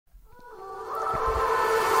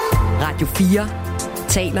Radio 4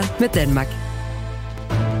 taler med Danmark.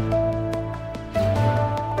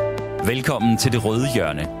 Velkommen til Det Røde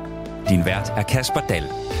Hjørne. Din vært er Kasper Dahl.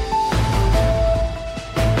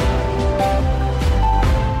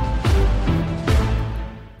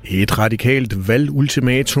 Et radikalt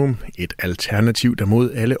valgultimatum, et alternativ, der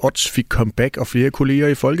mod alle odds fik comeback og flere kolleger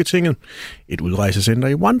i Folketinget, et udrejsecenter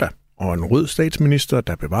i Rwanda og en rød statsminister,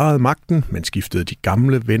 der bevarede magten, men skiftede de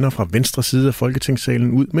gamle venner fra venstre side af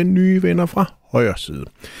Folketingssalen ud med nye venner fra højre side.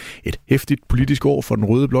 Et heftigt politisk år for den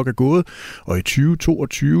røde blok er gået, og i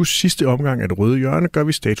 2022 sidste omgang af Det Røde Hjørne gør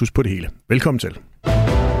vi status på det hele. Velkommen til.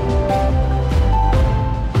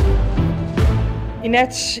 I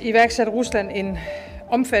nat iværksatte Rusland en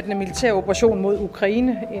omfattende militær operation mod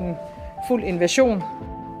Ukraine, en fuld invasion.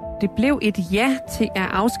 Det blev et ja til at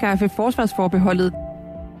afskaffe forsvarsforbeholdet.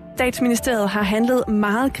 Statsministeriet har handlet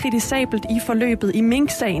meget kritisabelt i forløbet i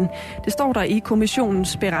Mink-sagen. Det står der i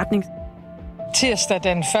kommissionens beretning. Tirsdag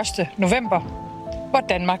den 1. november, hvor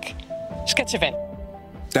Danmark skal til valg.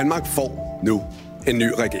 Danmark får nu en ny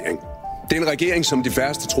regering. Det er en regering, som de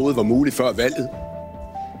færreste troede var mulig før valget.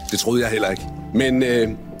 Det troede jeg heller ikke. Men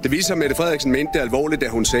det viser, at Mette Frederiksen mente det alvorligt, da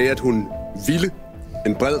hun sagde, at hun ville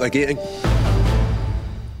en bred regering.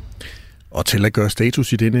 Og til at gøre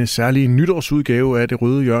status i denne særlige nytårsudgave af Det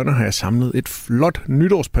Røde Hjørne, har jeg samlet et flot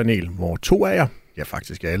nytårspanel, hvor to af jer, ja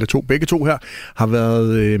faktisk begge to her, har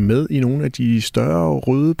været med i nogle af de større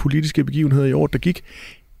røde politiske begivenheder i året, der gik.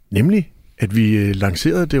 Nemlig, at vi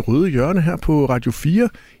lancerede Det Røde Hjørne her på Radio 4.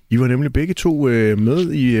 I var nemlig begge to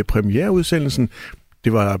med i premiereudsendelsen.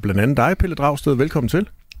 Det var blandt andet dig, Pelle Dragsted. Velkommen til.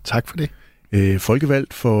 Tak for det.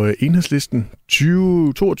 Folkevalgt for Enhedslisten.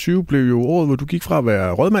 2022 blev jo året, hvor du gik fra at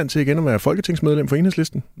være rådmand til igen at være folketingsmedlem for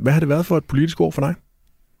Enhedslisten. Hvad har det været for et politisk år for dig?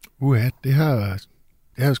 Det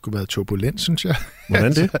har sgu været turbulent, synes jeg.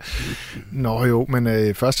 Hvordan det?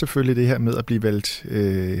 Men først selvfølgelig det her med at blive valgt,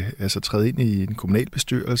 træde ind i en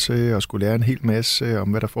kommunalbestyrelse og skulle lære en hel masse om,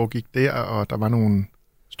 hvad der foregik der, og der var nogle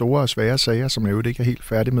store og svære sager, som jeg jo ikke er helt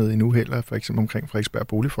færdig med endnu heller, for eksempel omkring Frederiksberg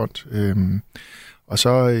Boligfond. Og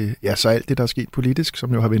så alt det, der er sket politisk,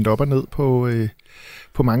 som jo har vendt op og ned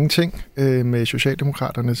på mange ting med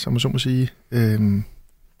Socialdemokraterne, som så må sige,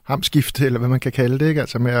 hamskifte, eller hvad man kan kalde det, ikke?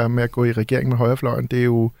 Altså med at gå i regering med højrefløjen. Det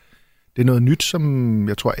er noget nyt, som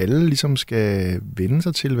jeg tror alle ligesom skal vende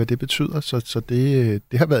sig til, hvad det betyder. Så det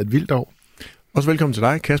har været et vildt år. Også velkommen til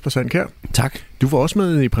dig, Kasper Sandkjær. Tak. Du var også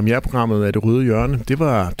med i premiereprogrammet af Det Røde Hjørne. Det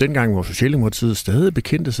var dengang, hvor Socialdemokratiet stadig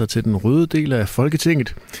bekendte sig til den røde del af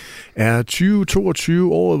Folketinget. Er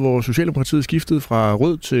 2022 året, hvor Socialdemokratiet skiftede fra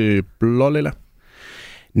rød til blå-lilla?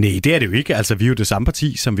 Nej, det er det jo ikke. Altså, vi er jo det samme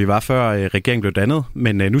parti, som vi var før regeringen blev dannet.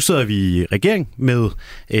 Men nu sidder vi i regering med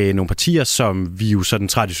nogle partier, som vi jo sådan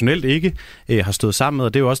traditionelt ikke har stået sammen med.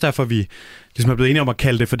 Og det er jo også derfor, vi ligesom er blevet enige om at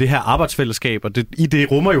kalde det for det her arbejdsfællesskab. Og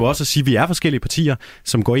det rummer jo også at sige, at vi er forskellige partier,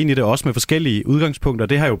 som går ind i det også med forskellige udgangspunkter.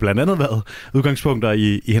 Det har jo blandt andet været udgangspunkter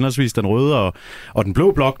i henholdsvis den røde og den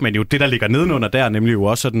blå blok, men jo det, der ligger nedenunder der, nemlig jo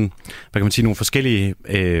også sådan, hvad kan man sige, nogle forskellige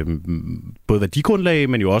både værdigrundlag,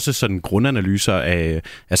 men jo også sådan grundanalyser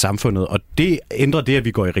af samfundet. Og det ændrer det, at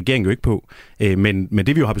vi går i regering jo ikke på. Men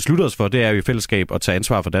det, vi jo har besluttet os for, det er jo i fællesskab at tage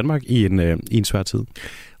ansvar for Danmark i en svær tid.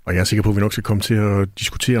 Og jeg er sikker på, at vi nok skal komme til at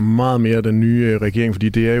diskutere meget mere den nye regering, fordi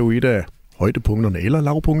det er jo et af højdepunkterne eller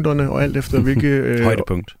lavpunkterne, og alt efter hvilke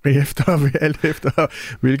højdepunkt. Alt efter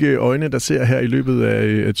hvilke øjne, der ser her i løbet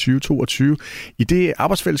af 2022. I det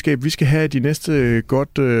arbejdsfællesskab, vi skal have de næste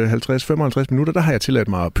godt 50-55 minutter, der har jeg tilladt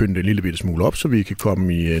mig at pynte en lille bitte smule op, så vi kan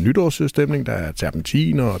komme i nytårsstemning. Der er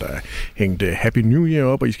terpentiner, og der er hængt Happy New Year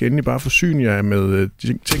op, og I skal endelig bare forsyne jer med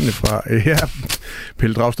tingene fra her.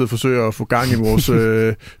 Pelle Dragsted forsøger at få gang i vores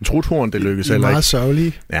truthorn, det lykkes heller ikke. Meget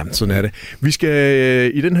sørgelige. Ja, sådan er det. Vi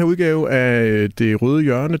skal i den her udgave af Det Røde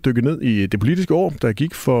Hjørne dykke ned i det politiske år, der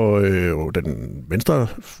gik for den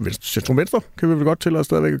centrum-venstre, kan vi vel godt til at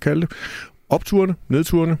stadigvæk at kalde det. Opturene,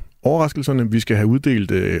 nedturene, overraskelserne. Vi skal have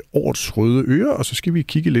uddelt årets røde øre, og så skal vi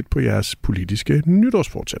kigge lidt på jeres politiske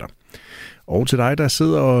nytårsfortsætter. Og til dig, der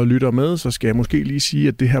sidder og lytter med, så skal jeg måske lige sige,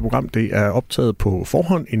 at det her program det er optaget på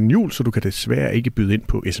forhånd inden jul, så du kan desværre ikke byde ind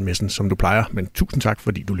på sms'en, som du plejer. Men tusind tak,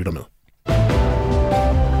 fordi du lytter med.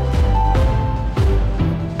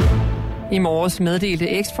 I morges meddelte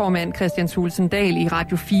eksformand Kristian Thulesen Dahl i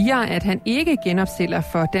Radio 4, at han ikke genopstiller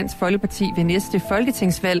for Dansk Folkeparti ved næste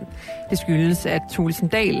folketingsvalg. Det skyldes, at Thulesen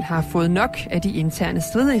Dahl har fået nok af de interne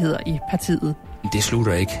stridigheder i partiet. Det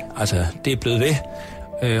slutter ikke. Altså, det er blevet ved.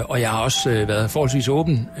 Og jeg har også været forholdsvis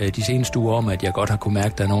åben de seneste uger om, at jeg godt har kunne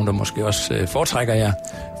mærke, at der er nogen, der måske også foretrækker jer,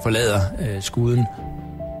 forlader skuden.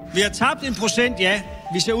 Vi har tabt 1%, ja.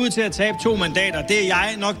 Vi ser ud til at tabe 2 mandater. Det er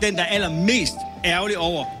jeg nok den, der er allermest ærgerlig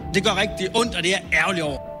over. Det gør rigtig ondt, og det er ærgerlig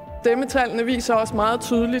over. Stemmetallene viser også meget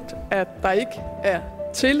tydeligt, at der ikke er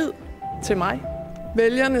tillid til mig.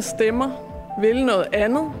 Vælgernes stemmer vil noget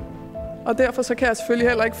andet, og derfor så kan jeg selvfølgelig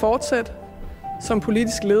heller ikke fortsætte som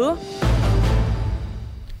politisk leder.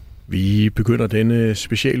 Vi begynder denne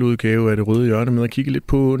specialudgave af Det Røde Hjørne med at kigge lidt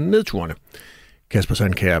på nedturene. Kasper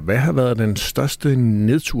Sandkjær, hvad har været den største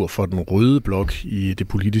nedtur for den røde blok i det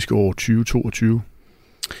politiske år 2022?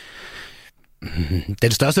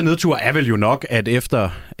 Den største nedtur er vel jo nok, at efter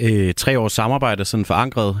 3 års samarbejde, sådan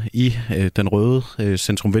forankret i den røde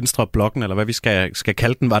centrum-venstre-blokken, eller hvad vi skal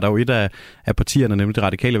kalde den, var der jo et af partierne, nemlig det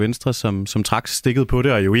radikale Venstre, som trak stikket på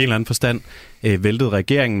det, og jo i en eller anden forstand væltede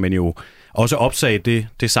regeringen, men jo også opsagde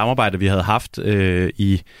det samarbejde, vi havde haft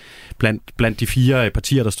blandt de 4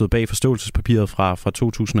 partier, der stod bag forståelsespapiret fra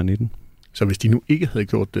 2019. Så hvis de nu ikke havde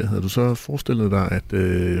gjort det, havde du så forestillet dig, at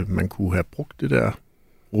man kunne have brugt det der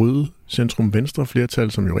røde centrum-venstre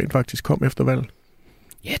flertal, som jo rent faktisk kom efter valget?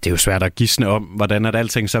 Ja, det er jo svært at gisne om, hvordan at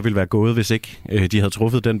alting så ville være gået, hvis ikke de havde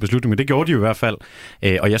truffet den beslutning. Men det gjorde de jo i hvert fald.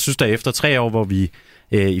 Og jeg synes, at efter 3 år, hvor vi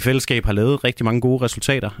i fællesskab har lavet rigtig mange gode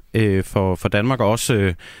resultater for Danmark, og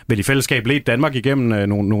også vel i fællesskab ledt Danmark igennem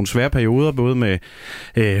nogle svære perioder, både med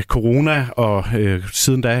corona og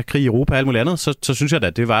siden da krig i Europa og alt muligt andet, så synes jeg,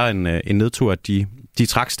 at det var en nedtur, at de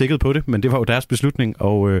trak stikket på det, men det var jo deres beslutning,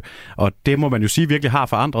 og det må man jo sige virkelig har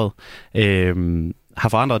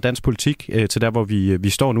forandret dansk politik til der, hvor vi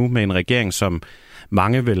står nu med en regering, som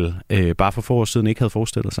mange vel bare for få år siden ikke havde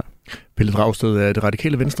forestillet sig. Pelle Dragsted, er det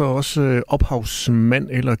radikale Venstre også ophavsmand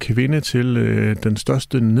eller kvinde til den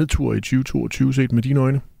største nedtur i 2022 set med dine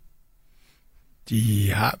øjne?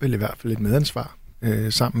 De har vel i hvert fald et medansvar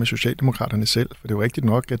sammen med Socialdemokraterne selv, for det er jo rigtigt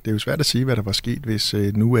nok, at det er jo svært at sige, hvad der var sket, hvis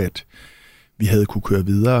nu at vi havde kunne køre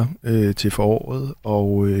videre til foråret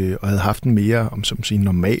og havde haft en mere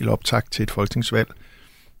normal optakt til et folketingsvalg.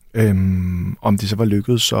 Om det så var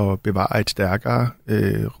lykkedes at bevare et stærkere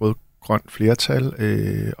rød-grønt flertal,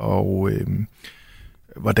 og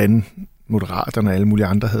hvordan Moderaterne og alle mulige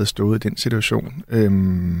andre havde stået i den situation.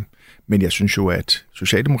 Men jeg synes jo, at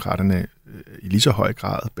Socialdemokraterne i lige så høj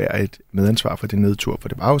grad bærer et medansvar for den nedtur, for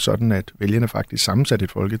det var jo sådan, at vælgerne faktisk sammensatte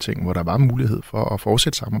et folketing, hvor der var mulighed for at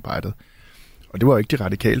fortsætte samarbejdet. Og det var jo ikke de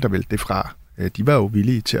radikale, der vælte det fra. De var jo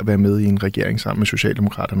villige til at være med i en regering sammen med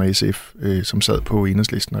Socialdemokraterne og SF, som sad på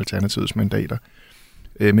Enhedslisten og Alternativets mandater.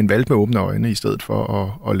 Men valgte med åbne øjne i stedet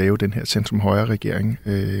for at lave den her centrum-højre regering,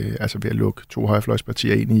 altså ved at lukke 2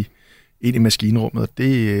 højrefløjspartier ind i maskinrummet.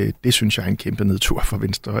 Det synes jeg er en kæmpe nedtur for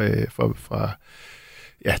Venstre, fra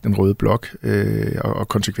den røde blok. Og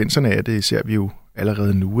konsekvenserne af det ser vi jo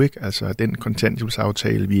allerede nu, ikke? Altså den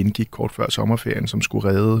kontanthjælpsaftale, vi indgik kort før sommerferien, som skulle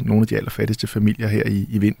redde nogle af de allerfattigste familier her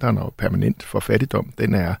i vinteren og permanent for fattigdom,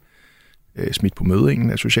 den er smidt på mødingen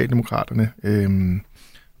af Socialdemokraterne.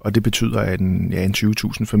 Og det betyder, at en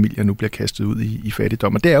 20.000 familier nu bliver kastet ud i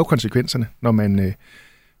fattigdom. Og det er jo konsekvenserne,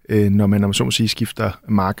 når man om så må sige, skifter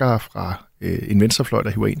markere fra en venstrefløj, der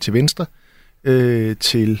hiver en til venstre,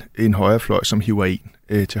 til en højrefløj, som hiver en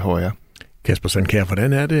til højre. Kasper Sandkjær,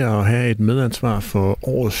 hvordan er det at have et medansvar for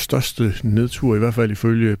årets største nedtur, i hvert fald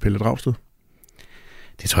ifølge Pelle Dragsted?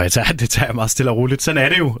 Det tror jeg, det tager jeg meget stille og roligt. Sådan er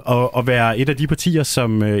det jo at være et af de partier,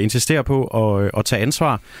 som insisterer på at tage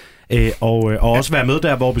ansvar, og også være med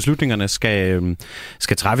der, hvor beslutningerne skal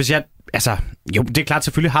træffes. Jo, det er klart,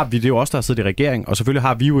 selvfølgelig har vi det jo også, der har siddet i regering, og selvfølgelig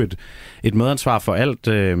har vi jo et medansvar for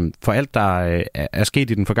alt, der er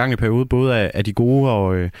sket i den forgangne periode, både af de gode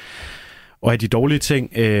og af de dårlige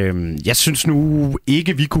ting. Jeg synes nu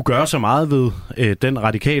ikke, vi kunne gøre så meget ved den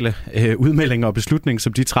radikale udmelding og beslutning,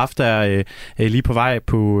 som de traf der lige på vej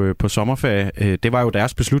på sommerferie. Det var jo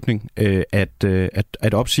deres beslutning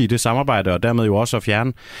at opsige det samarbejde, og dermed jo også at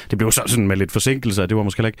fjerne. Det blev sådan med lidt forsinkelser, det var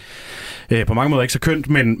måske ikke på mange måder ikke så kønt,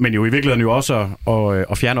 men jo i virkeligheden jo også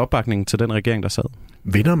at fjerne opbakningen til den regering, der sad.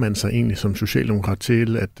 Vender man sig egentlig som socialdemokrat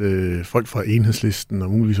til, at folk fra Enhedslisten og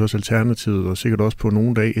muligvis også Alternativet, og sikkert også på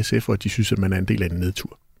nogle dage SF, at de synes, at man er en del af en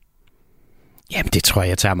nedtur? Jamen, det tror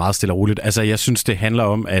jeg tager meget stille og roligt. Altså, jeg synes, det handler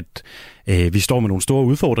om, at vi står med nogle store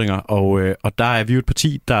udfordringer, og der er vi jo et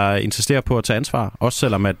parti, der insisterer på at tage ansvar, også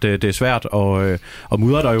selvom at det er svært, og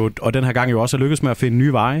mudret der jo, og den her gang jo også er lykkedes med at finde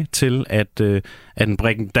nye veje til at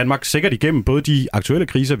bringe Danmark sikkert igennem både de aktuelle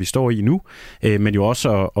kriser, vi står i nu, men jo også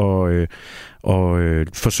og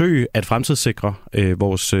forsøge at fremtidssikre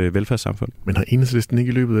vores velfærdssamfund. Men har Enhedslisten ikke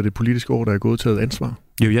i løbet af det politiske år, der er gået, taget ansvar?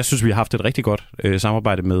 Jo, jeg synes, vi har haft et rigtig godt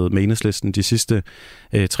samarbejde med Enhedslisten de sidste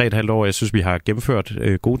 3,5 år. Jeg synes, vi har gennemført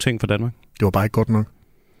gode ting for Danmark. Det var bare ikke godt nok?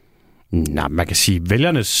 Nej, man kan sige, at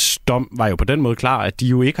vælgernes dom var jo på den måde klar, at de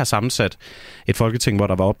jo ikke har sammensat et folketing, hvor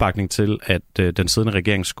der var opbakning til, at den siddende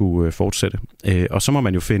regering skulle fortsætte. Og så må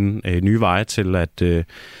man jo finde nye veje til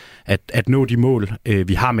at nå de mål,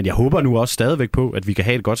 vi har. Men jeg håber nu også stadigvæk på, at vi kan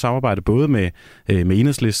have et godt samarbejde, både med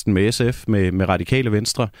Enhedslisten, med SF, med Radikale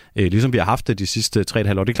Venstre, ligesom vi har haft det de sidste 3,5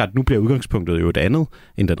 år. Det er klart, at nu bliver udgangspunktet jo et andet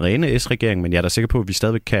end den rene S-regering, men jeg er da sikker på, at vi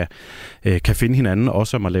stadigvæk kan finde hinanden,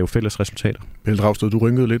 også om at lave fælles resultater. Pelle Dragsted, du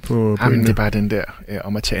rynkede lidt på Jamen, det er bare den der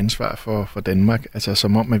om at tage ansvar for Danmark. Altså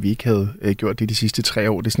som om, at vi ikke havde gjort det de sidste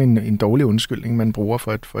 3 år. Det er sådan en dårlig undskyldning, man bruger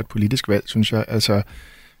for et politisk valg, synes jeg. Altså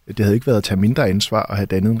det havde ikke været at tage mindre ansvar og have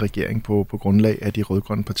dannet en regering på grundlag af de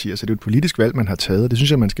rødgrønne partier. Så det er jo et politisk valg, man har taget, og det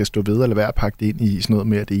synes jeg, man skal stå ved eller være at pakke det ind i sådan noget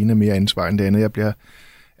med, at det ene er mere ansvar end det andet. Jeg bliver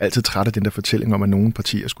altid træt af den der fortælling om, at nogle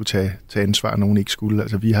partier skulle tage ansvar, og nogle ikke skulle.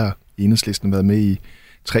 Altså vi har Enhedslisten været med i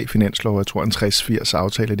 3 finanslov, jeg tror en 60-80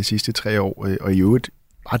 aftaler de sidste 3 år, og i øvrigt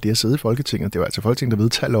bare det at sidde i Folketinget. Det var altså Folketinget, der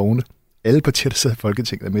vedtager lovene. Alle partier, der sidder i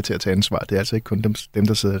Folketinget, er med til at tage ansvar. Det er altså ikke kun dem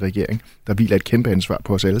der sidder i regering. Der hviler et kæmpe ansvar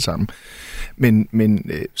på os alle sammen.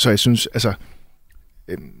 Men så jeg synes, altså,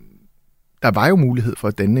 der var jo mulighed for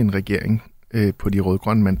at danne en regering på de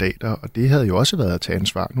rødgrønne mandater, og det havde jo også været at tage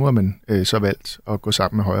ansvar. Nu har man så valgt at gå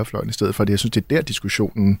sammen med højrefløjen i stedet for det. Jeg synes, det er der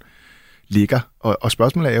diskussionen ligger. Og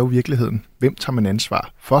spørgsmålet er jo i virkeligheden, hvem tager man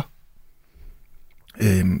ansvar for?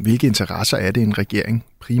 Hvilke interesser er det en regering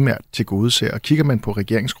primært tilgodeser? Og kigger man på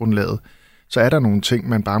regeringsgrundlaget, så er der nogle ting,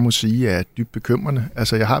 man bare må sige er dybt bekymrende.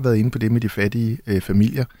 Altså, jeg har været inde på det med de fattige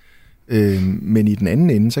familier, men i den anden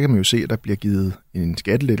ende, så kan man jo se, at der bliver givet en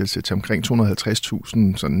skattelettelse til omkring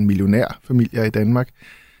 250.000 sådan millionærfamilier i Danmark.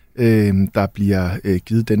 Der bliver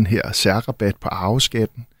givet den her særrabat på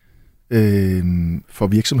arveskatten for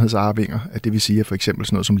virksomhedsarvinger. Det vil sige, at for eksempel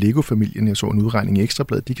sådan noget som Lego-familien, jeg så en udregning i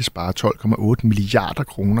Ekstrabladet, de kan spare 12,8 milliarder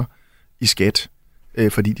kroner i skat,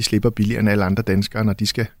 fordi de slipper billigere end alle andre danskere, når de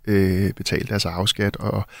skal betale deres arveskat,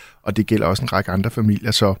 og det gælder også en række andre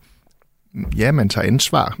familier. Så ja, man tager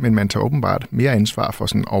ansvar, men man tager åbenbart mere ansvar for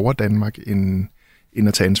sådan over Danmark, end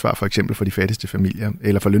at tage ansvar for eksempel for de fattigste familier,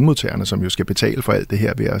 eller for lønmodtagerne, som jo skal betale for alt det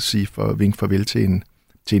her ved at sige vinke farvel til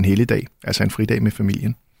en helligdag, altså en fridag med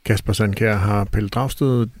familien. Kasper Sandkjær, har Pelle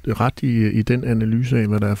Dragsted ret i den analyse af,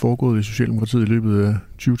 hvad der er foregået i Socialdemokratiet i løbet af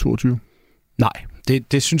 2022? Nej,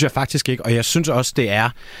 det synes jeg faktisk ikke, og jeg synes også, det er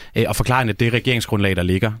at forklare, at det regeringsgrundlag, der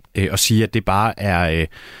ligger, og sige, at det bare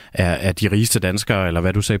er de rigeste danskere, eller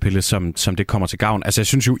hvad du sagde, Pelle, som det kommer til gavn. Altså jeg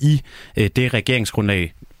synes jo i det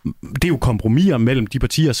regeringsgrundlag, det er jo kompromiser mellem de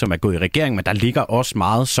partier, som er gået i regering, men der ligger også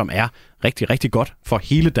meget, som er rigtig, rigtig godt for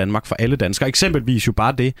hele Danmark, for alle danskere. Eksempelvis jo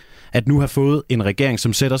bare det, at nu har fået en regering,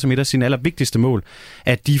 som sætter som et af sine allervigtigste mål,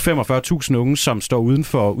 at de 45.000 unge, som står uden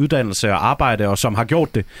for uddannelse og arbejde, og som har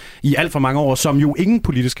gjort det i alt for mange år, som jo ingen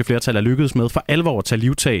politiske flertal er lykkedes med for alvor at tage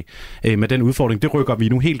livtag med den udfordring, det rykker vi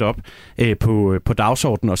nu helt op på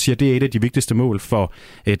dagsordenen og siger, at det er et af de vigtigste mål for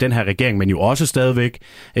den her regering, men jo også stadigvæk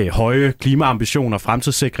høje klimaambitioner,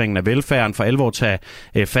 fremtidssikringen af velfærden, for alvor tage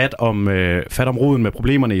fat om roden med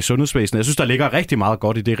problemerne i sundhedsvæsenet. Jeg synes, der ligger rigtig meget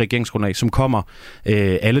godt i det regeringsgrundlag, som kommer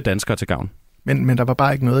alle danskere til gavn. Men der var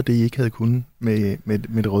bare ikke noget af det, I ikke havde kunnet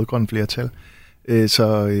med det rødgrønne flertal.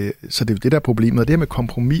 Så det er det der problemet. Og det her med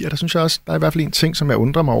kompromiser, der synes jeg også, der er i hvert fald en ting, som jeg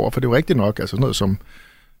undrer mig over, for det er jo rigtigt nok, altså sådan noget som,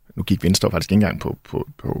 nu gik Venstre faktisk ikke engang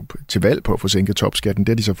til valg på at få sænket topskatten. Det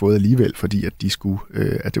har de så fået alligevel, fordi at de skulle,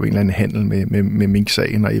 at det var en eller anden handel med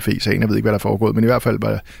Mink-sagen og FE-sagen. Jeg ved ikke, hvad der er foregået, men i hvert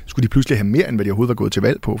fald skulle de pludselig have mere, end hvad de overhovedet var gået til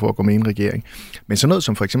valg på for at gå med i en regering. Men sådan noget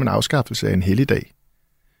som for eksempel en afskaffelse af en helligdag,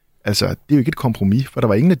 altså det er jo ikke et kompromis, for der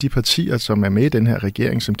var ingen af de partier, som er med i den her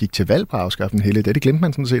regering, som gik til valg på at afskaffe en helligdag. Det glemte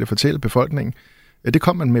man sådan set at fortælle befolkningen. Det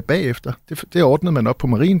kom man med bagefter. Det ordnede man op på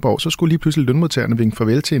Marienborg. Så skulle lige pludselig lønmodtagerne vinke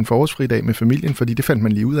farvel til en forårsfridag med familien, fordi det fandt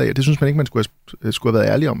man lige ud af, og det synes man ikke, man skulle have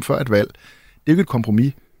været ærlig om før et valg. Det er jo ikke et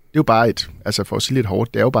kompromis. Det er jo bare for at sige lidt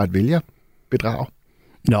hårdt, det er jo bare et vælgerbedrag.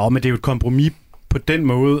 Nå, men det er jo et kompromis på den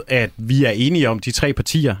måde, at vi er enige om, de 3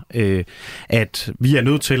 partier, at vi er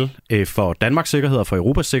nødt til for Danmarks sikkerhed og for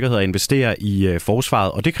Europas sikkerhed at investere i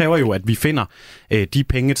forsvaret, og det kræver jo, at vi finder de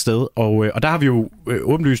penge et sted, og der har vi jo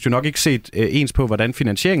åbenlyst jo nok ikke set ens på, hvordan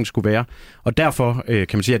finansieringen skulle være, og derfor kan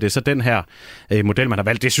man sige, at det er så den her model, man har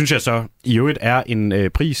valgt. Det synes jeg så i øvrigt er en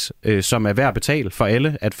pris, som er værd at betale for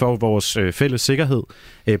alle, at få vores fælles sikkerhed,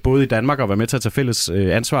 både i Danmark og være med til at tage fælles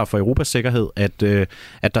ansvar for Europas sikkerhed,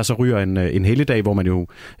 at der så ryger en helligdag, hvor man jo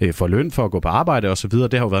får løn for at gå på arbejde og så videre.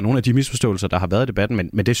 Det har jo været nogle af de misforståelser, der har været i debatten,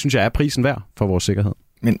 men det synes jeg er prisen værd for vores sikkerhed.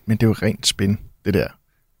 Men det er jo rent spin, det der.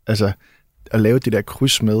 Altså, at lave det der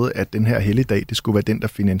kryds med, at den her helligdag, det skulle være den, der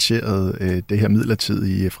finansierede det her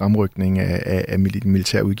midlertidige fremrykning af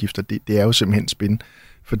militære udgifter, det er jo simpelthen spin.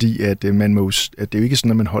 Fordi at det er jo ikke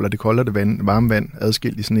sådan, at man holder det kolde og det varme vand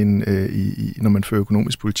adskilt i sådan når man fører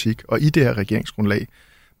økonomisk politik. Og i det her regeringsgrundlag,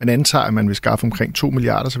 man antager, at man vil skaffe omkring 2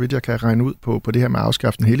 milliarder, så vidt jeg kan regne ud på det her med at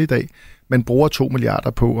afskaffe den helligdag. Man bruger 2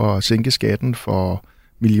 milliarder på at sænke skatten for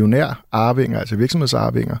millionærarvinger, altså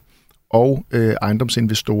virksomhedsarvinger, og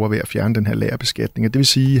ejendomsinvestorer ved at fjerne den her lagerbeskatning. Og det vil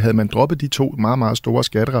sige, havde man droppet de 2 meget, meget store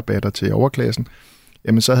skatterabatter til overklassen,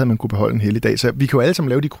 jamen så havde man kunne beholde en helligdag. Så vi kan jo alle sammen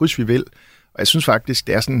lave de kryds, vi vil. Og jeg synes faktisk,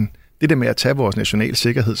 det er sådan, det der med at tage vores nationale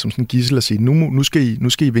sikkerhed som sådan en gidsel og sige, nu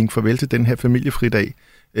skal I vinke farvel til den her familiefridag,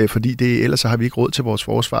 fordi ellers så har vi ikke råd til vores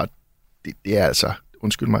forsvar. Det er altså,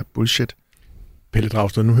 undskyld mig, bullshit. Pelle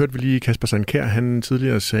Dragsted, nu hørte vi lige Kasper Sandkjær, han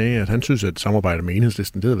tidligere sagde, at han synes, at samarbejdet med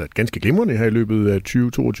Enhedslisten, det har været ganske glimrende her i løbet af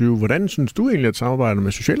 2022. Hvordan synes du egentlig, at samarbejdet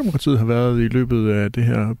med Socialdemokratiet har været i løbet af det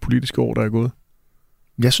her politiske år, der er gået?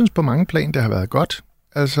 Jeg synes på mange plan, det har været godt.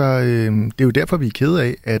 Altså, det er jo derfor, vi er kede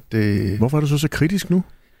af, at... Hvorfor er du så kritisk nu?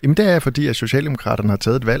 Jamen, det er fordi, at Socialdemokraterne har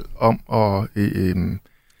taget et valg om at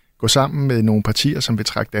gå sammen med nogle partier, som vil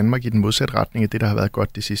trække Danmark i den modsatte retning af det, der har været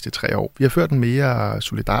godt de sidste 3 år. Vi har ført en mere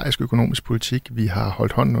solidarisk økonomisk politik. Vi har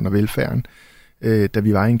holdt hånden under velfærden. Da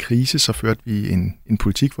vi var i en krise, så førte vi en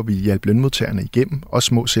politik, hvor vi hjalp lønmodtagerne igennem, også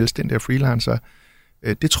små selvstændige og freelancere.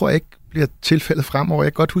 Det tror jeg ikke bliver tilfældet fremover.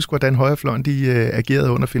 Jeg kan godt huske, hvordan højrefløjen de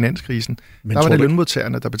agerede under finanskrisen. Men der var det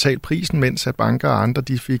lønmodtagerne, der betalte prisen, mens at banker og andre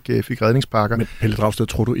de fik redningspakker. Men Pelle Dragsted,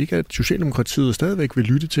 tror du ikke, at Socialdemokratiet stadigvæk vil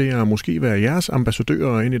lytte til at måske være jeres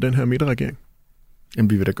ambassadører ind i den her midterregering? Jamen,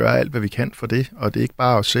 vi vil da gøre alt, hvad vi kan for det, og det er ikke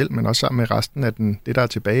bare os selv, men også sammen med resten af det, der er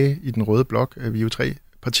tilbage i den røde blok. Vi er jo 3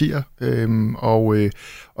 partier,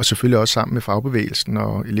 og selvfølgelig også sammen med fagbevægelsen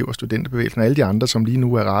og elev- og studenterbevægelsen og alle de andre, som lige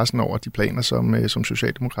nu er rasende over de planer, som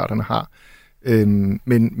Socialdemokraterne har.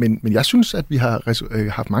 Men jeg synes, at vi har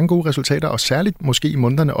haft mange gode resultater, og særligt måske i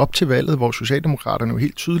månederne op til valget, hvor Socialdemokraterne jo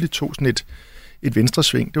helt tydeligt tog sådan et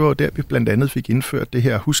venstresving. Det var jo der, vi blandt andet fik indført det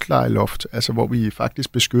her huslejeloft, altså hvor vi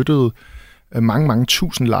faktisk beskyttede mange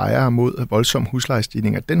tusind lejere mod voldsomme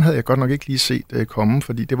huslejestigninger. Den havde jeg godt nok ikke lige set komme,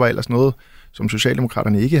 fordi det var ellers noget, som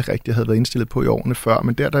Socialdemokraterne ikke rigtig havde været indstillet på i årene før.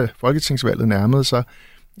 Men da folketingsvalget nærmede sig,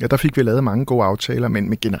 ja, der fik vi lavet mange gode aftaler.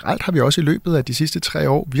 Men generelt har vi også i løbet af de sidste 3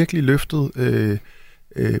 år virkelig løftet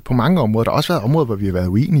på mange områder. Der har også været områder, hvor vi har været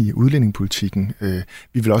uenige i udlændingepolitikken.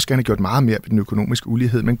 Vi vil også gerne have gjort meget mere ved den økonomiske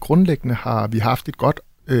ulighed, men grundlæggende har vi haft et godt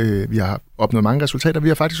vi har opnået mange resultater. Vi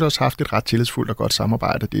har faktisk også haft et ret tillidsfuldt og godt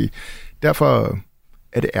samarbejde. Derfor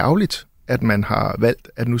er det ærgerligt, at man har valgt,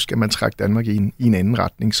 at nu skal man trække Danmark i en anden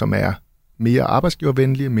retning, som er mere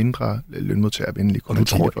arbejdsgivervenlig, mindre lønmodtagervenlig. Og du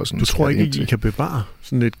tror ikke, I kan bevare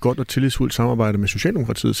sådan et godt og tillidsfuldt samarbejde med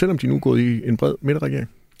Socialdemokratiet, selvom de nu er gået i en bred midterregering?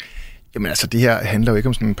 Jamen altså, det her handler jo ikke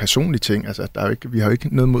om sådan en personlig ting. Altså, vi har jo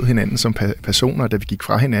ikke noget mod hinanden som personer, da vi gik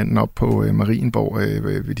fra hinanden op på Marienborg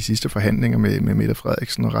ved de sidste forhandlinger med Mette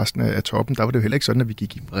Frederiksen og resten af toppen. Der var det jo heller ikke sådan, at vi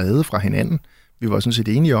gik i vrede fra hinanden. Vi var sådan set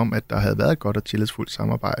enige om, at der havde været et godt og tillidsfuldt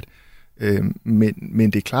samarbejde.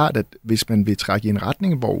 Men det er klart, at hvis man vil trække i en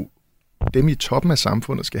retning, hvor dem i toppen af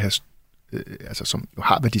samfundet skal have, som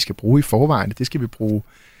har, hvad de skal bruge i forvejen, det skal vi bruge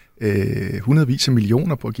hundredvis af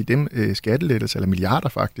millioner på at give dem skattelettelser, eller milliarder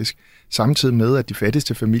faktisk, samtidig med, at de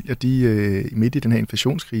fattigste familier, de midt i den her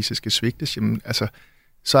inflationskrise skal svigtes, jamen, altså,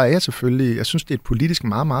 så er jeg selvfølgelig, jeg synes, det er et politisk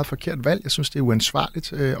meget, meget forkert valg. Jeg synes, det er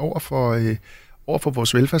uansvarligt over for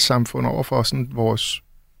vores velfærdssamfund, over for sådan vores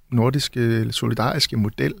nordiske, solidariske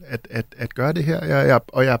model, at gøre det her.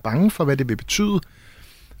 Jeg er bange for, hvad det vil betyde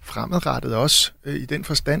fremadrettet også, i den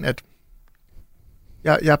forstand, at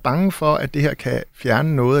jeg er bange for, at det her kan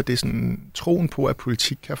fjerne noget af det sådan, troen på, at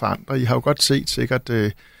politik kan forandre. I har jo godt set sikkert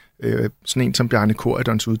sådan en som Bjarne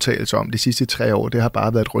Corydons udtalelse om de sidste 3 år, det har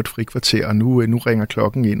bare været et rødt frikvarter, og nu ringer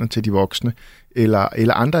klokken ind til de voksne.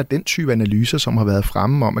 Eller andre af den type analyser, som har været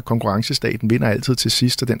fremme om, at konkurrencestaten vinder altid til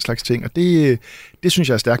sidst og den slags ting. Og det synes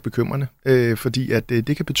jeg er stærkt bekymrende, fordi at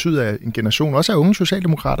det kan betyde, at en generation, også af unge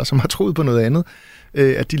socialdemokrater, som har troet på noget andet,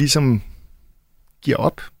 at de ligesom giver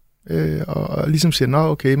op. Og ligesom siger,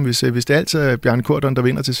 okay, men hvis det altid er Bjarne Corydon, der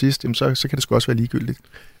vinder til sidst, jamen så kan det sgu også være ligegyldigt.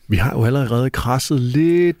 Vi har jo allerede krasset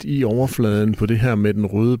lidt i overfladen på det her med den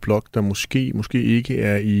røde blok, der måske ikke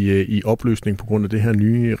er i opløsning på grund af det her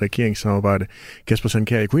nye regeringssamarbejde. Kasper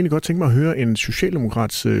Sandkjær, jeg kunne egentlig godt tænke mig at høre en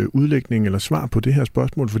socialdemokrats udlægning eller svar på det her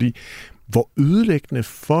spørgsmål, fordi hvor ødelæggende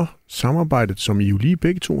for samarbejdet, som I jo lige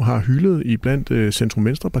begge to har hyldet i blandt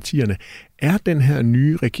centrum-venstre-partierne, er den her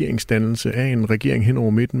nye regeringsdannelse af en regering hen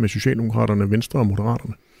over midten med Socialdemokraterne, Venstre og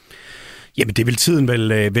Moderaterne? Jamen, det vil tiden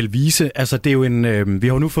vel vise. Altså, det er jo vi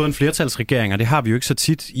har jo nu fået en flertalsregering, og det har vi jo ikke så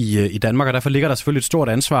tit i Danmark, og derfor ligger der selvfølgelig et stort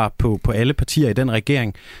ansvar på alle partier i den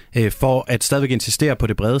regering for at stadigvæk insistere på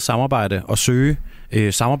det brede samarbejde og søge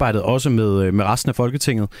samarbejdet også med resten af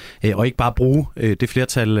Folketinget, og ikke bare bruge det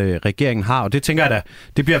flertal, regeringen har. Og det tænker jeg da,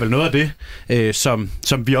 det bliver vel noget af det,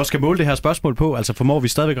 som vi også skal måle det her spørgsmål på. Altså formår vi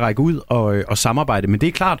stadigvæk række ud og samarbejde. Men det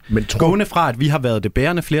er klart, gående fra, at vi har været det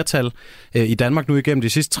bærende flertal i Danmark nu igennem de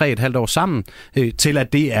sidste 3,5 år sammen, til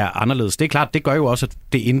at det er anderledes. Det er klart, det gør jo også, at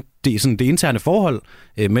det interne forhold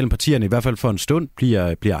mellem partierne, i hvert fald for en stund,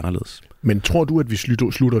 bliver anderledes. Men tror du, at vi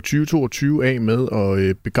slutter 2022 af med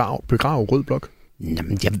at begrave Rød Blok?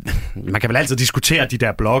 Jamen, man kan vel altid diskutere de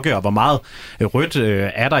der blokke, og hvor meget rødt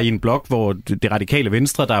er der i en blok, hvor det radikale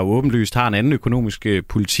venstre, der jo åbenlyst har en anden økonomisk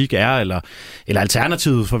politik er, eller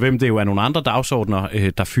alternativet for hvem det jo er nogle andre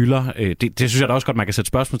dagsordner, der fylder. Det synes jeg da også godt, man kan sætte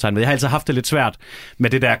spørgsmålstegn ved. Jeg har altid haft det lidt svært med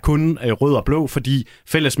det der kun rød og blå, fordi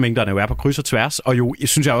fællesmængderne jo er på kryds og tværs, og jo,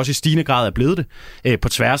 synes jeg også i stigende grad er blevet det på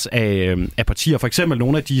tværs af partier. For eksempel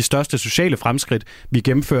nogle af de største sociale fremskridt, vi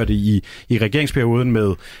gennemførte i regeringsperioden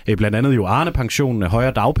med blandt andet jo Arne-pension,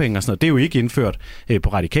 højere dagpenge og sådan noget, det er jo ikke indført på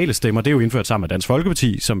radikale stemmer, det er jo indført sammen med Dansk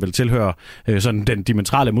Folkeparti, som vil tilhøre sådan den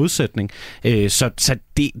diametrale modsætning. Så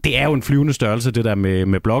det er jo en flyvende størrelse, det der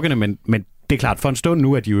med blokkene, men det er klart, for en stund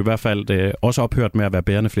nu, at de jo i hvert fald også ophørt med at være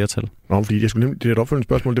bærende flertal. Nå, fordi det er et opfølgende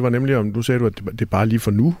spørgsmål, det var nemlig, om du sagde, at det bare lige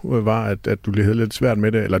for nu var, at du lige havde lidt svært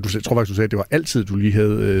med det, eller jeg tror faktisk, du sagde, at det var altid, du lige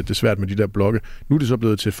havde det svært med de der blokke. Nu er det så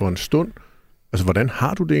blevet til for en stund. Altså, hvordan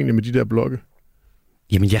har du det egentlig med de der blokke?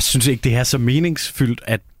 Jamen, jeg synes ikke, det er så meningsfyldt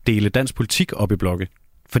at dele dansk politik op i blokke.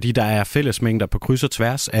 Fordi der er fællesmængder på kryds og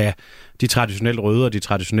tværs af de traditionelt røde og de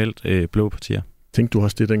traditionelt blå partier. Tænkte du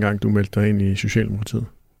også det, dengang du meldte dig ind i Socialdemokratiet?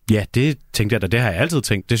 Ja, det tænkte jeg da. Det har jeg altid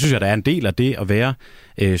tænkt. Det synes jeg, der er en del af det at være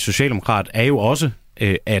socialdemokrat, er jo også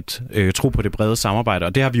at tro på det brede samarbejde.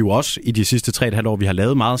 Og det har vi jo også i de sidste 3,5 år. Vi har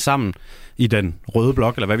lavet meget sammen i den røde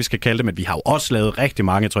blok, eller hvad vi skal kalde det, men vi har jo også lavet rigtig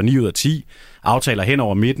mange, jeg tror 9 ud af 10 aftaler hen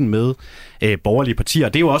over midten med borgerlige partier.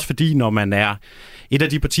 Og det er jo også fordi, når man er et af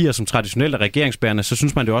de partier, som traditionelt er regeringsbærende, så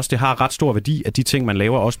synes man det også, det har ret stor værdi, at de ting, man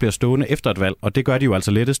laver, også bliver stående efter et valg. Og det gør de jo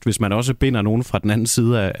altså lettest, hvis man også binder nogen fra den anden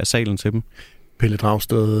side af salen til dem. Pelle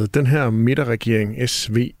Dragsted, den her midterregering,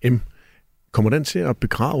 SVM, kommer den til at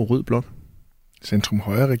begrave Rød Blok?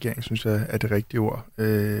 Centrum-højre-regering, synes jeg, er det rigtige ord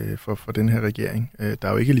for den her regering. Der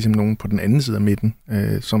er jo ikke ligesom nogen på den anden side af midten,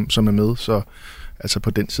 som er med, så altså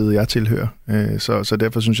på den side, jeg tilhører. Så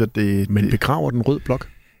derfor synes jeg, det... Men begraver den Rød Blok?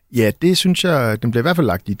 Ja, det synes jeg, den bliver i hvert fald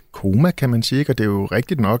lagt i et koma, kan man sige, og det er jo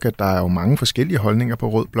rigtigt nok, at der er jo mange forskellige holdninger på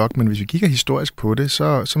Rød Blok, men hvis vi kigger historisk på det,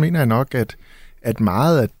 så mener jeg nok, at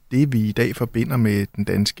meget af det, vi i dag forbinder med den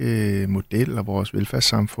danske model og vores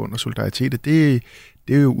velfærdssamfund og solidaritet, det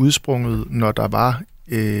er jo udsprunget, når der var,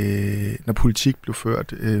 når politik blev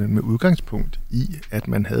ført med udgangspunkt i, at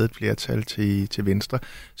man havde et flertal til venstre.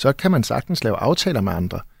 Så kan man sagtens lave aftaler med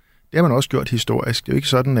andre. Det har man også gjort historisk. Det er jo ikke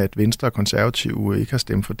sådan, at Venstre og Konservative ikke har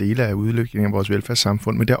stemt for dele af udviklingen af vores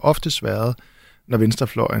velfærdssamfund, men det har oftest været, når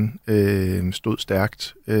venstrefløjen stod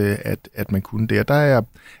stærkt, at man kunne det. Og der er,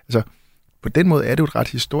 altså, på den måde er det jo et ret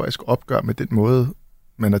historisk opgør med den måde,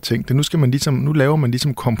 man har tænkt det. Nu laver man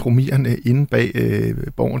ligesom kompromiserne inde bag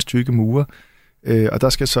borgens tykke mure, og der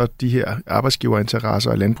skal så de her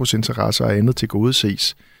arbejdsgiverinteresser og landbrugsinteresser og andet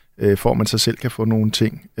tilgodeses, for at man så selv kan få nogle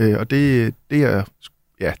ting. Og det er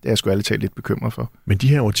jeg sgu ærligt talt lidt bekymret for. Men de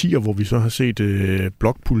her årtier, hvor vi så har set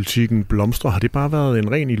blokpolitikken blomstre, har det bare været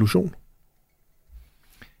en ren illusion?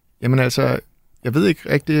 Jamen altså, jeg ved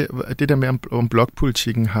ikke rigtigt, det der med, om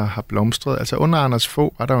blokpolitikken har blomstret. Altså under Anders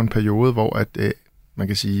Fogh var der jo en periode, hvor at, man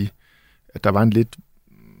kan sige, at der var en lidt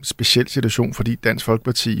speciel situation, fordi Dansk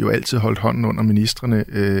Folkeparti jo altid holdt hånden under ministrene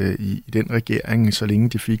i den regering, så længe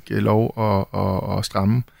de fik lov at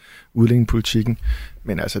stramme udlændingepolitikken.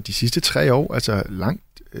 Men altså de sidste 3 år, altså langt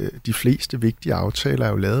de fleste vigtige aftaler er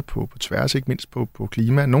jo lavet på tværs, ikke mindst på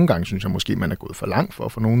klima. Nogle gange synes jeg måske, man er gået for langt for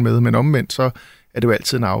at få nogen med, men omvendt så er det jo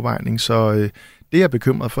altid en afvejning. Så det jeg er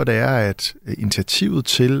bekymret for, det er, at initiativet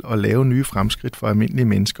til at lave nye fremskridt for almindelige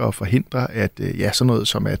mennesker og forhindre, at sådan noget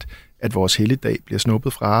som at vores helligdag bliver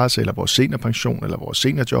snuppet fra os, eller vores seniorpension, eller vores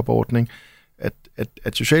seniorjobordning,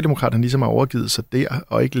 at Socialdemokraterne ligesom har overgivet sig der,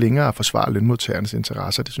 og ikke længere forsvarer lønmodtagernes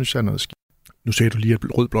interesser. Det synes jeg er noget skidt. Nu sagde du lige,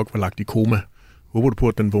 at Rød Blok var lagt i koma. Håber du på,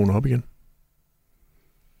 at den vågner op igen?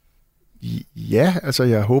 Ja, altså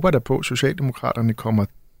jeg håber da på, at Socialdemokraterne kommer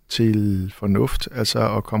til fornuft, altså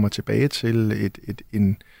og kommer tilbage til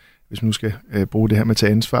en hvis man nu skal bruge det her med at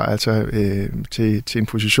tage ansvar, altså til en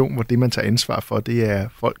position, hvor det, man tager ansvar for, det er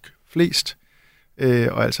folk flest,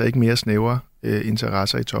 og altså ikke mere snævre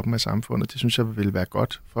interesser i toppen af samfundet. Det synes jeg vil være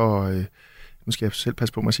godt for, nu skal jeg selv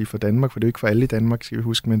passe på mig at sige for Danmark, for det er jo ikke for alle i Danmark, skal vi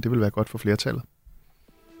huske, men det vil være godt for flertallet.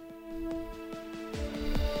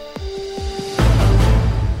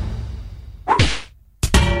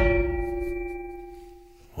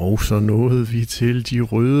 Og så nåede vi til de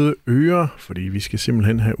røde ører, fordi vi skal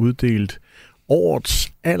simpelthen have uddelt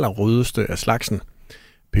årets allerrødeste af slagsen.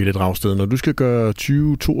 Pelle Dragsted, når du skal gøre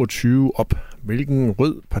 2022 op, hvilken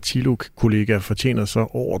rød partikollega fortjener så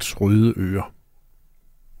årets røde ører?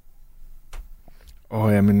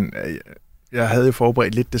 Jamen, jeg havde jo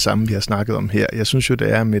forberedt lidt det samme, vi har snakket om her. Jeg synes jo,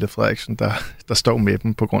 det er Mette Frederiksen, der står med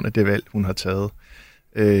dem på grund af det valg, hun har taget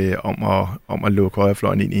om at lukke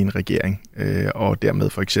højrefløjen ind i en regering. Og dermed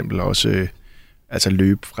for eksempel også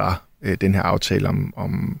løbe fra den her aftale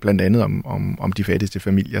om blandt andet om de fattigste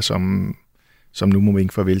familier, som nu må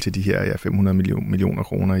vinke farvel til de her 500 millioner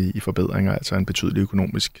kroner i forbedringer, altså en betydelig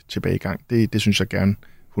økonomisk tilbagegang. Det synes jeg gerne,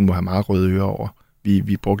 hun må have meget røde ører over.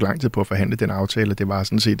 Vi brugte lang tid på at forhandle den aftale, og det var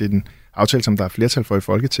sådan set en aftale, som der er flertal for i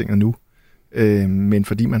Folketinget nu. Men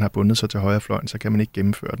fordi man har bundet sig til højrefløjen, så kan man ikke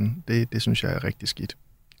gennemføre den. Det synes jeg er rigtig skidt.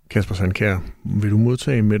 Kasper Sandkjær, vil du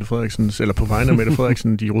modtage Mette Frederiksens, eller på vegne af Mette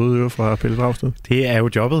Frederiksen, de røde ører fra Pelle Dragsted? Det er jo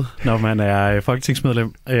jobbet, når man er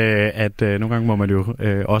folketingsmedlem, at nogle gange må man jo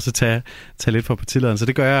også tage lidt for partilederen. Så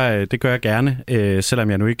det gør jeg gerne, selvom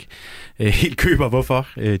jeg nu ikke helt køber, hvorfor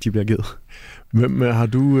de bliver givet. Hvem har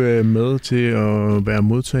du med til at være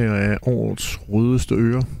modtager af årets rødeste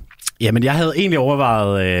ører? Jamen, jeg havde egentlig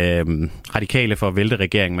overvejet radikale for at vælte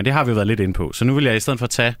regeringen, men det har vi jo været lidt inde på. Så nu vil jeg i stedet for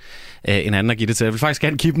tage en anden og give det til. Jeg vil faktisk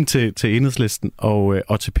gerne give dem til Enhedslisten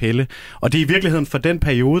og til Pelle. Og det er i virkeligheden for den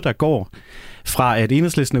periode, der går fra at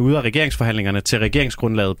Enhedslisten er ude af regeringsforhandlingerne til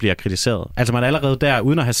regeringsgrundlaget bliver kritiseret. Altså man allerede der,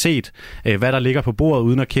 uden at have set, hvad der ligger på bordet,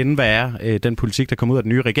 uden at kende, hvad er den politik, der kommer ud af den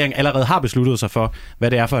nye regering, allerede har besluttet sig for,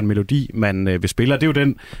 hvad det er for en melodi, man vil spille. Og det er jo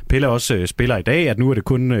den, Pelle også spiller i dag, at nu er det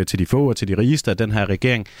kun til de få og til de rigeste, at den her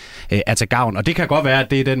regering er til gavn. Og det kan godt være,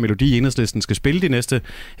 at det er den melodi, Enhedslisten skal spille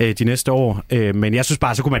de næste år. Men jeg synes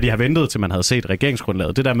bare, så kunne man lige have ventet, til man havde set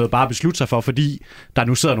regeringsgrundlaget. Det der med bare at beslutte sig for, fordi der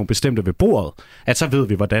nu sidder nogle bestemte ved bordet, at så ved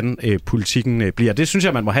vi, hvordan politikken bliver. Det synes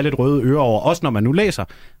jeg, man må have lidt røde ører over, også når man nu læser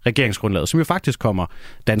regeringsgrundlaget, som jo faktisk kommer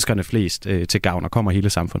danskerne flest til gavn og kommer hele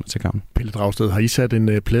samfundet til gavn. Pelle Dragsted, har I sat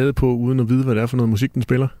en plade på, uden at vide, hvad det er for noget musik, den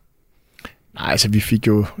spiller? Nej, altså vi fik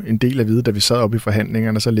jo en del at vide, da vi sad oppe i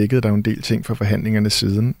forhandlingerne, så liggede der jo en del ting fra forhandlingerne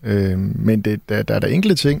siden. Men der er der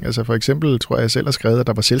enkelte ting, altså for eksempel tror jeg selv har skrevet, at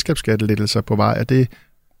der var selskabsskattelettelser på vej, og det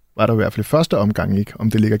var der i hvert fald første omgang ikke.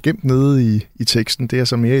 Om det ligger gemt nede i teksten, det er jeg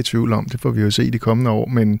så mere i tvivl om. Det får vi jo se i de kommende år,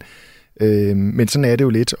 men sådan er det jo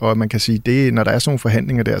lidt, og man kan sige, det, når der er sådan nogle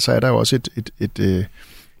forhandlinger der, så er der jo også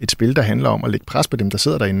et spil, der handler om at lægge pres på dem, der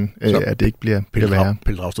sidder derinde, at det ikke bliver værre.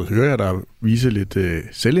 Pelle Dragsted, hører jeg dig vise lidt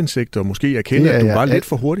selvindsigt, og måske erkende, at du var lidt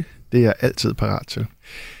for hurtig? Det er jeg altid parat til.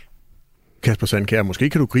 Kasper Sandkjær, måske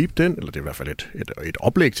kan du gribe den, eller det er i hvert fald et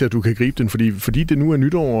oplæg til, at du kan gribe den, fordi det nu er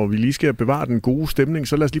nytår, og vi lige skal bevare den gode stemning,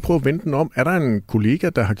 så lad os lige prøve at vende den om. Er der en kollega,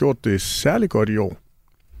 der har gjort det særlig godt i år?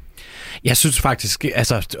 Jeg synes faktisk,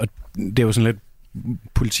 altså, det er jo sådan lidt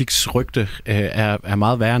politiksrygte er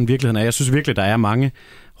meget værre end virkeligheden. Jeg synes virkelig, der er mange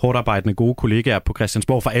hårdarbejdende gode kollegaer på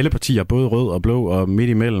Christiansborg fra alle partier, både rød og blå og midt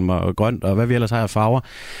imellem og grønt og hvad vi ellers har af farver,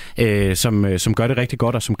 som gør det rigtig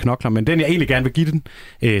godt og som knokler. Men den, jeg egentlig gerne vil give den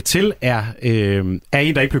til, er en,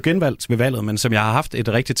 der ikke blev genvalgt ved valget, men som jeg har haft et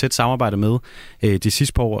rigtig tæt samarbejde med de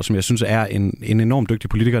sidste par år, og som jeg synes er en enormt dygtig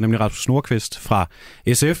politiker, nemlig Rasmus Nordqvist fra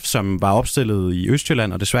SF, som var opstillet i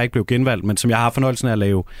Østjylland og desværre ikke blev genvalgt, men som jeg har fornøjelsen af at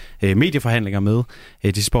lave medieforhandlinger med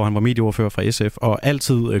de sidste par år. Han var medieordfører fra SF, og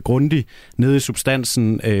altid grundig nede i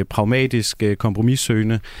substansen, pragmatisk,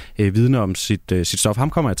 kompromissøgende, vidne om sit stof. Ham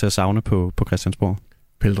kommer jeg til at savne på Christiansborg.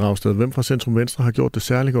 Pelle Dragsted, hvem fra Centrum Venstre har gjort det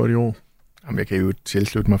særlig godt i år? Jamen, jeg kan jo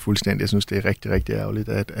tilslutte mig fuldstændig. Jeg synes, det er rigtig, rigtig ærgerligt,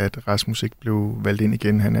 at Rasmus ikke blev valgt ind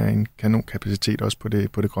igen. Han er en kanonkapacitet også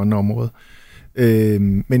på det grønne område.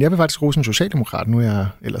 Men jeg vil faktisk rose en socialdemokrat. Nu har jeg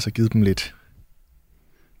ellers har givet dem lidt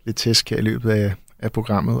tæsk her i løbet af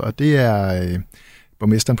programmet, og det er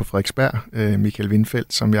borgmesteren på Frederiksberg, Michael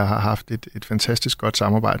Windfeldt, som jeg har haft et fantastisk godt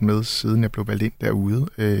samarbejde med, siden jeg blev valgt ind derude.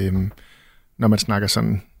 Når man snakker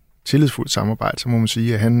sådan tillidsfuldt samarbejde, så må man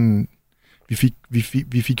sige, at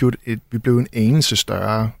vi blev en anelse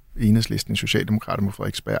større Enhedslisten socialdemokrater på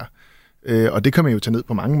Frederiksberg. Og det kan man jo tage ned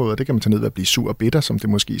på mange måder. Det kan man tage ned ved at blive sur og bitter, som det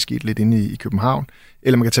måske skete lidt inde i København.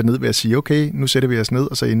 Eller man kan tage ned ved at sige, okay, nu sætter vi os ned,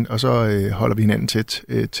 og så holder vi hinanden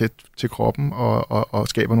tæt til kroppen og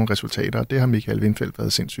skaber nogle resultater. Og det har Michael Windfeldt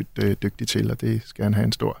været sindssygt dygtig til, og det skal han have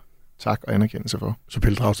en stor tak og anerkendelse for. Så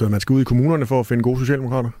Pelle Dragsted, man skal ud i kommunerne for at finde gode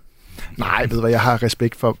socialdemokrater? Nej, ved du hvad, jeg har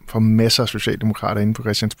respekt for masser af socialdemokrater inde på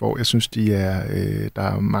Christiansborg. Jeg synes, der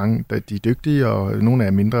er mange, de er dygtige, og nogle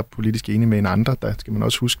er mindre politisk enige med end andre. Der skal man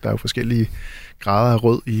også huske, der er jo forskellige grader af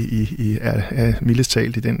rød af mildest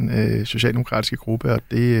talt i den socialdemokratiske gruppe, og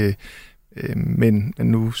Men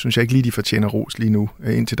nu synes jeg ikke lige, de fortjener ros lige nu,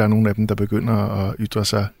 indtil der er nogle af dem, der begynder at ytre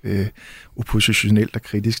sig oppositionelt og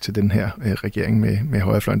kritisk til den her regering med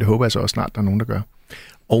højrefløjen. Det håber jeg så også snart, der er nogen, der gør.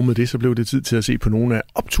 Og med det, så blev det tid til at se på nogle af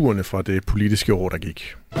opturene fra det politiske år, der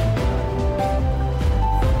gik.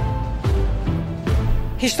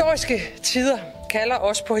 Historiske tider kalder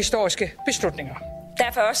os på historiske beslutninger.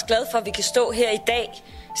 Derfor er jeg også glad for, at vi kan stå her i dag,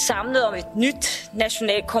 samlet om et nyt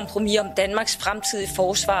nationalt kompromis om Danmarks fremtidige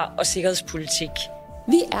forsvar og sikkerhedspolitik.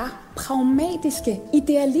 Vi er pragmatiske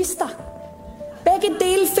idealister. Begge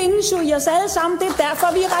dele findes jo i os alle sammen. Det er derfor,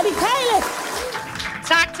 vi er radikale.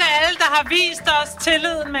 Tak til alle, der har vist os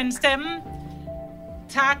tillid med en stemme.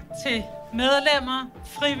 Tak til medlemmer,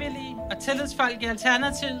 frivillige og tillidsfolk i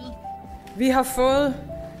Alternativet. Vi har fået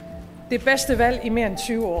det bedste valg i mere end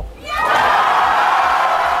 20 år.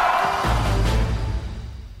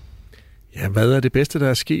 Ja, hvad er det bedste, der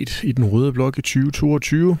er sket i den røde blok i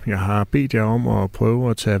 2022? Jeg har bedt jer om at prøve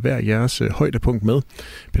at tage hver jeres højdepunkt med.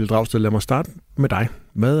 Pelle Dragsted, lad mig starte med dig.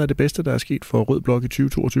 Hvad er det bedste, der er sket for rød blok i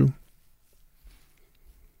 2022?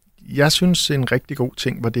 Jeg synes, en rigtig god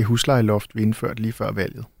ting var det huslejeloft, vi indførte lige før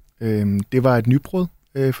valget. Det var et nybrud,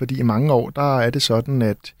 fordi i mange år, der er det sådan,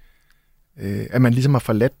 at man ligesom har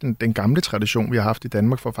forladt den gamle tradition, vi har haft i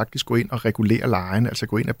Danmark, for at faktisk gå ind og regulere lejen, altså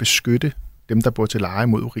gå ind og beskytte dem, der bor til leje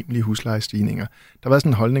mod urimelige huslejestigninger. Der var sådan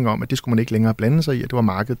en holdning om, at det skulle man ikke længere blande sig i, at det var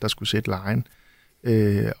markedet, der skulle sætte lejen.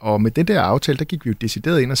 Og med den der aftale, der gik vi jo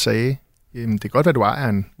decideret ind og sagde, det kan godt være, du ejer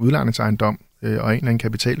en udlejningsejendom og en eller anden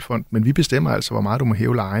kapitalfond, men vi bestemmer altså, hvor meget du må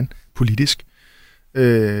hæve lejen politisk.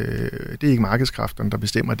 Det er ikke markedskræfterne, der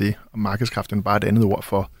bestemmer det, og markedskræfterne er bare et andet ord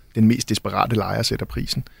for den mest desperate lejer sætter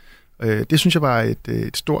prisen. Det synes jeg var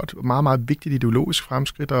et stort, meget, meget vigtigt ideologisk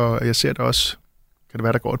fremskridt, og jeg ser det også, kan det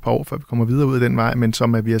være, der går et par år, før vi kommer videre ud af den vej, men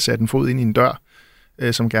som at vi har sat en fod ind i en dør,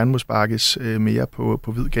 som gerne må sparkes mere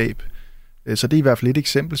på vid gab. Så det er i hvert fald et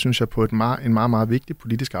eksempel, synes jeg, på en meget, meget vigtig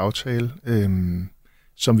politisk aftale,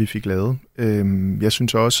 som vi fik lavet. Jeg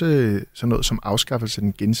synes også sådan noget som afskaffelse af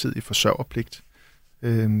den gensidige forsørgerpligt,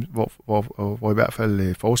 hvor i hvert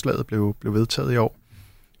fald forslaget blev vedtaget i år,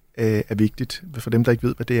 er vigtigt. For dem, der ikke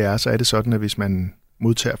ved, hvad det er, så er det sådan, at hvis man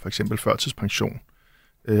modtager for eksempel førtidspension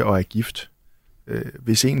og er gift,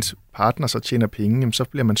 hvis ens partner så tjener penge, så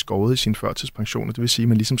bliver man skåret i sin førtidspension, og det vil sige, at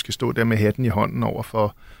man ligesom skal stå der med hatten i hånden over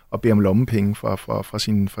for at bede om lommepenge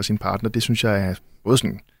fra sin partner. Det synes jeg er både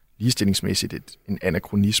sådan ligestillingsmæssigt en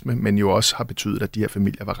anakronisme, men jo også har betydet, at de her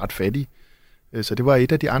familier var ret fattige. Så det var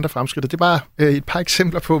et af de andre fremskridt. Det er bare et par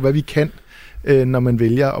eksempler på, hvad vi kan, når man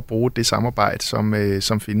vælger at bruge det samarbejde,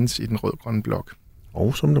 som findes i den rød-grønne blok.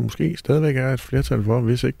 Og som der måske stadigvæk er et flertal for,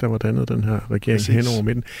 hvis ikke der var dannet den her regering hen over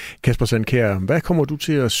midten. Kasper Sandkjær, hvad kommer du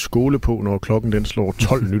til at skåle på, når klokken den slår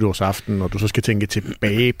 12 nytårsaften, og du så skal tænke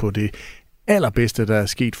tilbage på det allerbedste, der er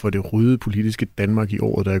sket for det røde politiske Danmark i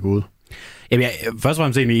året, der er gået? Jamen, jeg er først og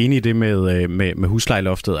fremmest egentlig enig i det med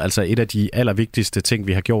huslejeloftet. Altså et af de allervigtigste ting,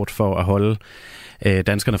 vi har gjort for at holde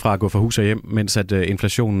danskerne fra at gå fra hus og hjem, mens at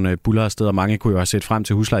inflationen buller afsted, og mange kunne jo have set frem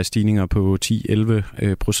til huslejestigninger på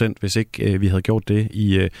 10-11%, hvis ikke vi havde gjort det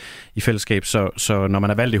i fællesskab. Så når man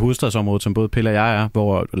er valgt i hovedstadsområdet, som både Pelle og jeg er,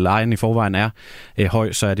 hvor lejen i forvejen er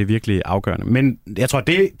høj, så er det virkelig afgørende. Men jeg tror,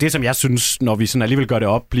 det som jeg synes, når vi sådan alligevel gør det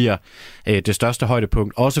op, bliver det største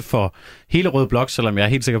højdepunkt, også for hele Rød Blok, selvom jeg er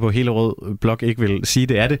helt sikker på, at hele Rød Blok ikke vil sige,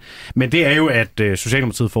 det er det. Men det er jo, at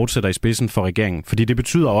Socialdemokratiet fortsætter i spidsen for regeringen, fordi det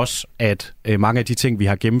betyder også, at mange af de ting, vi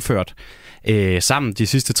har gennemført sammen de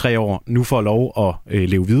sidste 3 år, nu får lov at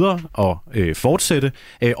leve videre og fortsætte,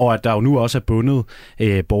 og at der jo nu også er bundet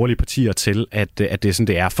borgerlige partier til, at det er sådan,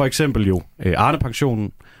 det er. For eksempel jo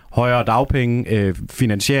Arne-pensionen, højere dagpenge,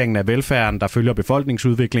 finansieringen af velfærden, der følger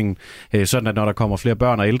befolkningsudviklingen, sådan at når der kommer flere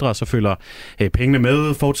børn og ældre, så følger pengene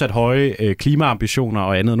med, fortsat høje klimaambitioner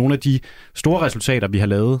og andet. Nogle af de store resultater, vi har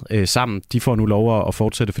lavet sammen, de får nu lov at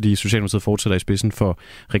fortsætte, fordi Socialdemokratiet fortsætter i spidsen for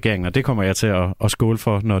regeringen, og det kommer jeg til at skåle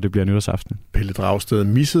for, når det bliver nytårsaften. Pelle Dragsted,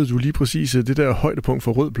 missede du lige præcis det der højdepunkt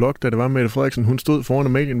for Rød Blok, da det var Mette Frederiksen, hun stod foran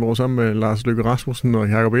Amalienborg sammen med Lars Løkke Rasmussen og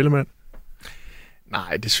Jakob Ellemann?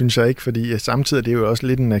 Nej, det synes jeg ikke, fordi samtidig er det jo også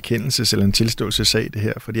lidt en erkendelse eller en tilståelsessag, det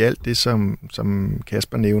her. Fordi alt det, som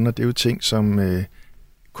Kasper nævner, det er jo ting, som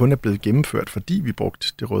kun er blevet gennemført, fordi vi brugte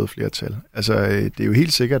det røde flertal. Altså, det er jo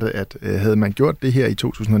helt sikkert, at havde man gjort det her i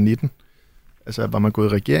 2019, altså var man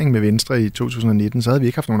gået i regering med Venstre i 2019, så havde vi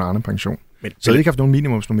ikke haft nogen Arne-pension. Så havde vi ikke haft nogen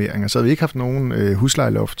minimumsnormeringer, så havde vi ikke haft nogen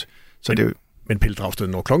huslejeloft. Men Pelle Dragsted,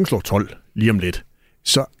 når klokken slår 12 lige om lidt,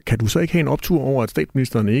 så kan du så ikke have en optur over, at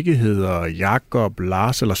statsministeren ikke hedder Jakob,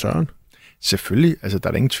 Lars eller Søren? Selvfølgelig. Altså, der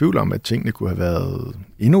er da ingen tvivl om, at tingene kunne have været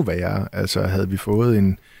endnu værre. Altså, havde vi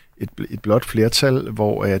fået et blot flertal,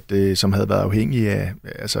 hvor som havde været afhængig af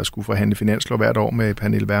at skulle forhandle finanslov hvert år med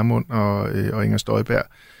Pernille Vermund og Inger Støjberg.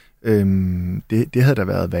 Det havde da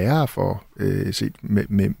været værre for set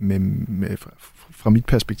fra mit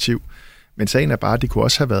perspektiv. Men sagen er bare, at det kunne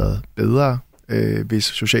også have været bedre, hvis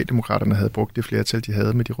Socialdemokraterne havde brugt det flertal, de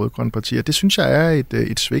havde med de rød-grønne partier. Det synes jeg er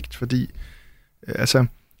et svigt, fordi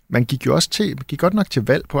man gik jo også gik godt nok til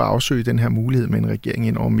valg på at afsøge den her mulighed med en regering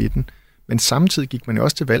ind over midten, men samtidig gik man jo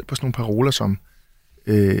også til valg på sådan nogle paroler som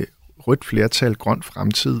rødt flertal, grøn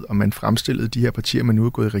fremtid, og man fremstillede de her partier, man nu er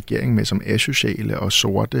gået i regering med, som asociale og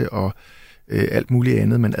sorte og alt muligt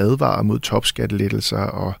andet. Man advarer mod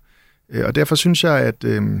topskattelettelser, og derfor synes jeg, at på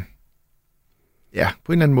en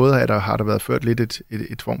eller anden måde har der været ført lidt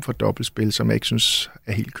et form for dobbeltspil, som jeg ikke synes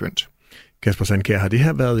er helt kønt. Kasper Sandkjær, har det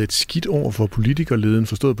her været et skidt år for politikerleden,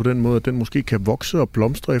 forstået på den måde, at den måske kan vokse og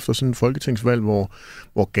blomstre efter sådan en folketingsvalg,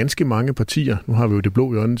 hvor ganske mange partier, nu har vi jo det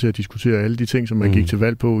blå hjørne til at diskutere alle de ting, som man gik til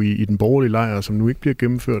valg på i den borgerlige lejr, som nu ikke bliver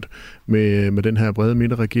gennemført med den her brede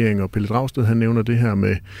midterregering, og Pelle Dragsted, han nævner det her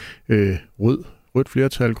med rødt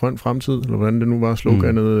flertal, grøn fremtid, eller hvordan det nu var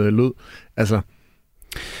sloganet lød. Altså,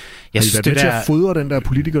 jeg synes, det til at fodre den der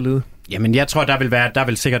politikerlede? Jamen, jeg tror, der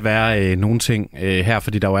vil sikkert være nogle ting her,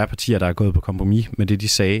 fordi der jo er partier, der er gået på kompromis med det, de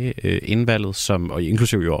sagde inden valget, og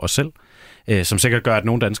inklusive jo os selv, som sikkert gør, at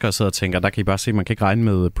nogle danskere sidder og tænker, der kan I bare se, man kan ikke regne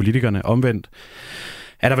med politikerne. Omvendt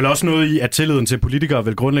er der vel også noget i, at tilliden til politikere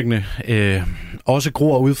vel grundlæggende også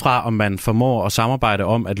gror ud fra, om man formår at samarbejde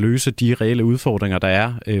om at løse de reelle udfordringer, der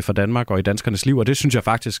er for Danmark og i danskernes liv. Og det synes jeg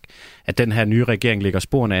faktisk, at den her nye regering lægger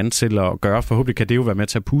sporene an til at gøre. Forhåbentlig kan det jo være med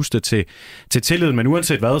til at puste til tilliden. Men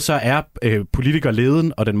uanset hvad, så er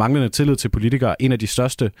politikerleden og den manglende tillid til politikere en af de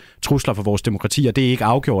største trusler for vores demokrati. Og det er ikke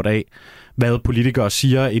afgjort af, hvad politikere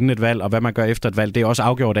siger inden et valg, og hvad man gør efter et valg. Det er også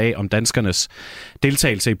afgjort af, om danskernes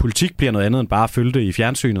deltagelse i politik bliver noget andet end bare at følge det i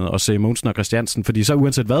fjernsynet og se Mogensen og Christiansen, fordi så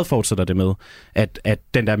uanset hvad fortsætter det med, at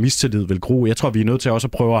den der mistillid vil gro. Jeg tror, vi er nødt til også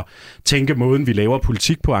at prøve at tænke måden, vi laver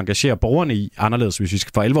politik på, at engagere borgerne i anderledes, hvis vi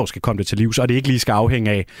for alvor skal komme det til livs, og det ikke lige skal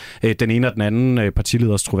afhænge af den ene og den anden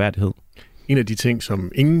partileders troværdighed. En af de ting,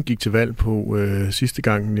 som ingen gik til valg på sidste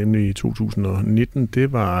gang, nemlig i 2019,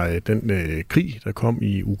 det var den krig, der kom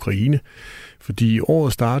i Ukraine. Fordi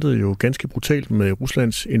året startede jo ganske brutalt med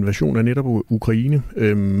Ruslands invasion af netop Ukraine.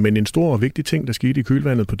 Men en stor og vigtig ting, der skete i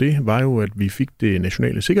kølvandet på det, var jo, at vi fik det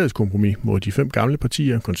nationale sikkerhedskompromis, hvor de 5 gamle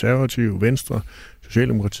partier, Konservative, Venstre,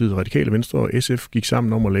 Socialdemokratiet, Radikale Venstre og SF gik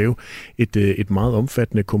sammen om at lave et meget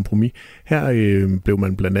omfattende kompromis. Her blev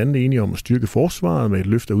man blandt andet enige om at styrke forsvaret med et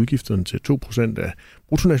løft af udgifterne til 2% af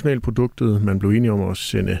bruttonationalproduktet. Man blev enige om at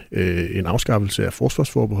sende en afskaffelse af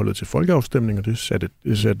forsvarsforbeholdet til folkeafstemning, og det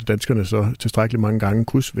satte danskerne så tilstrækkeligt mange gange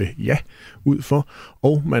kryds ved ja ud for.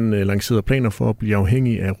 Og man lancerede planer for at blive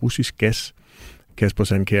afhængig af russisk gas. Kasper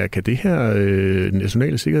Sandkjær, kan det her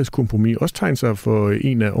nationale sikkerhedskompromis også tegne sig for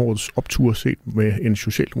en af årets optur set med en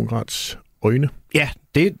socialdemokrats øjne? Ja,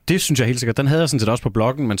 det synes jeg helt sikkert. Den havde jeg sådan set også på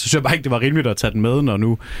bloggen, men så synes jeg bare ikke, det var rimeligt at tage den med, når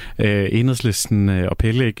nu Enhedslisten og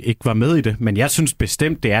Pelle ikke var med i det. Men jeg synes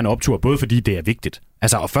bestemt, det er en optur, både fordi det er vigtigt,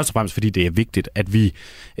 altså og først og fremmest fordi det er vigtigt, at vi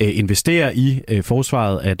investerer i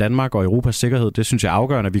forsvaret af Danmark og Europas sikkerhed. Det synes jeg er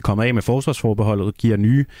afgørende, at vi kommer af med forsvarsforbeholdet, giver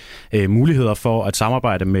nye muligheder for at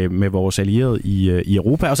samarbejde med vores allierede i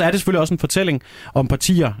Europa. Og så er det selvfølgelig også en fortælling om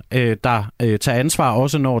partier, der tager ansvar,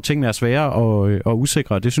 også når tingene er svære og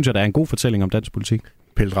usikre. Det synes jeg, der er en god fortælling om dansk politik.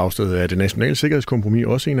 Pelle Dragsted, er det nationale sikkerhedskompromis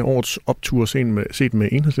også en af årets optur set med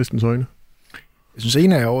Enhedslistens øjne? Jeg synes,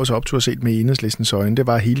 en af årets optur set med Enhedslistens øjne, det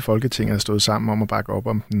var, at hele Folketinget har stået sammen om at bakke op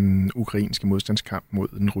om den ukrainske modstandskamp mod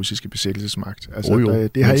den russiske besættelsesmagt. Altså,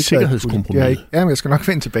 det har ikke sikkerhedskompromis. Men jeg skal nok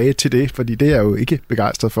vende tilbage til det, fordi det er jeg jo ikke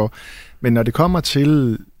begejstret for. Men når det kommer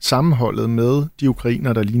til sammenholdet med de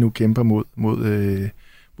ukrainer, der lige nu kæmper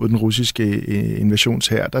mod den russiske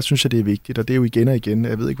invasionshær, der synes jeg, det er vigtigt, og det er jo igen og igen.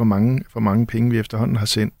 Jeg ved ikke, hvor mange penge vi efterhånden har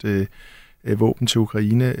sendt våben til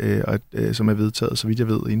Ukraine, som er vedtaget, så vidt jeg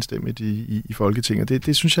ved, enstemmigt i Folketinget.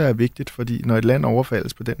 Det synes jeg er vigtigt, fordi når et land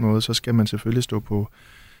overfaldes på den måde, så skal man selvfølgelig stå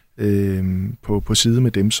på side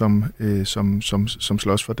med dem, som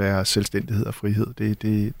slås for deres selvstændighed og frihed.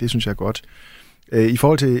 Det synes jeg er godt. I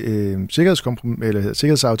forhold til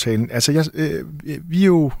sikkerhedsaftalen, altså vi er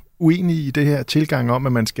jo uenige i det her tilgang om,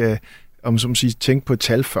 at man skal tænke på et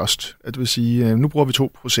tal først. At det vil sige, nu bruger vi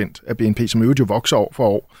 2% af BNP, som jo vokser år for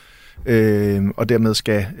år, og dermed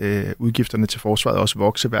skal udgifterne til forsvaret også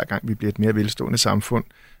vokse, hver gang vi bliver et mere velstående samfund.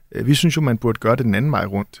 Vi synes jo, man burde gøre det den anden vej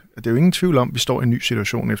rundt. Det er jo ingen tvivl om, at vi står i en ny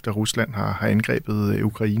situation, efter Rusland har angrebet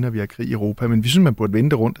Ukraine, og vi har krig i Europa, men vi synes, man burde vende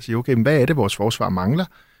det rundt og sige, okay, men hvad er det, vores forsvar mangler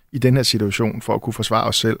i den her situation for at kunne forsvare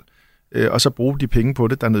os selv? og så bruge de penge på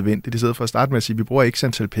det, der er nødvendigt, i stedet for at starte med at sige, at vi bruger ikke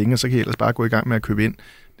antal penge, og så kan I ellers bare gå i gang med at købe ind.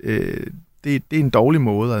 Det er en dårlig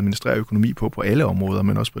måde at administrere økonomi på alle områder,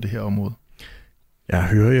 men også på det her område. Jeg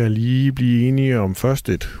hører jer lige blive enige om først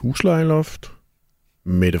et huslejeloft.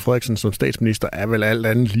 Mette Frederiksen som statsminister er vel alt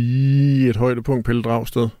andet lige et højdepunkt, Pelle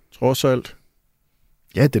Dragsted, trods alt.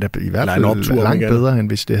 Ja, det er da i hvert fald langt bedre, end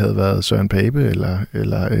hvis det havde været Søren Pape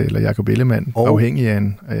eller Jakob Ellemann, afhængig af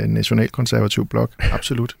en nationalkonservativ blok.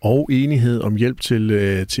 Absolut. Og enighed om hjælp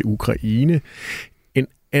til Ukraine. En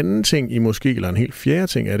anden ting, I måske, eller en helt fjerde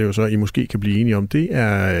ting, er det jo så, I måske kan blive enige om, det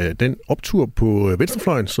er den optur på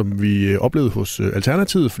venstrefløjen, som vi oplevede hos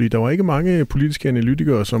Alternativet, fordi der var ikke mange politiske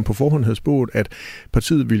analytikere, som på forhånd havde spået, at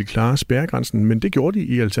partiet ville klare spærregrænsen, men det gjorde de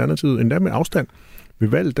i Alternativet, endda med afstand. Ved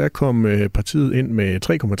valget der kom partiet ind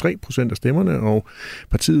med 3,3% af stemmerne, og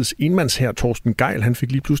partiets enmandsherre Torsten Gejl, han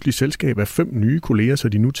fik lige pludselig selskab af 5 nye kolleger, så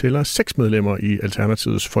de nu tæller 6 medlemmer i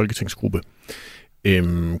Alternativets folketingsgruppe.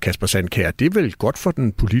 Kasper Sandkjær, det er vel godt for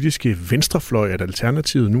den politiske venstrefløj, at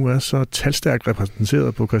Alternativet nu er så talstærkt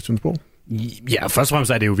repræsenteret på Christiansborg? Ja, først og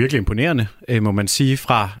fremmest er det jo virkelig imponerende, må man sige.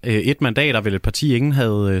 Fra et mandat, der vel et parti, ingen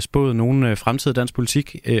havde spået nogen fremtidig dansk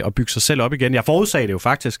politik og bygge sig selv op igen. Jeg forudsagde det jo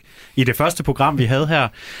faktisk i det første program, vi havde her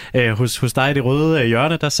hos dig i det røde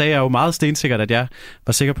hjørne. Der sagde jeg jo meget stensikkert, at jeg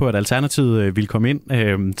var sikker på, at Alternativet ville komme ind.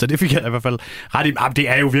 Så det fik jeg i hvert fald ret i. Det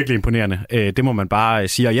er jo virkelig imponerende. Det må man bare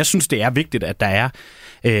sige. Og jeg synes, det er vigtigt, at der er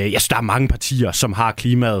jeg synes, der er mange partier, som har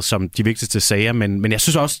klimaet som de vigtigste sager, men jeg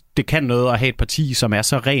synes også, det kan noget at have et parti, som er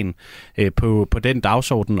så ren på den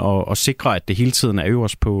dagsorden og sikre, at det hele tiden er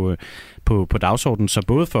øverst på dagsordenen. Så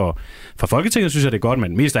både for Folketinget synes jeg, det er godt,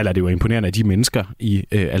 men mest af alt er det jo imponerende af de mennesker i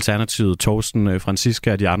Alternativet, Torsten,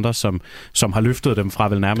 Franziska og de andre, som har løftet dem fra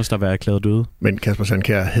vel nærmest at være erklæret døde. Men Kasper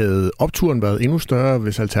Sandkjær, havde opturen været endnu større,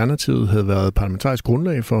 hvis Alternativet havde været parlamentarisk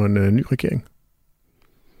grundlag for en ny regering?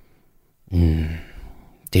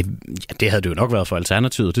 Det havde det jo nok været for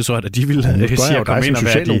Alternativet. Det tror jeg, at de ville sige at komme ind og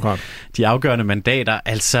være de afgørende mandater.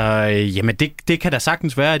 Altså, jamen det kan da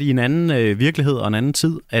sagtens være, at i en anden virkelighed og en anden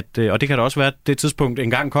tid, og det kan da også være, at det tidspunkt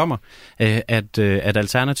engang kommer, at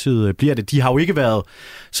Alternativet bliver det. De har jo ikke været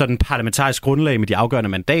sådan parlamentarisk grundlag med de afgørende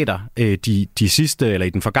mandater de sidste, eller i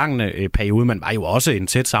den forgangne periode. Man var jo også en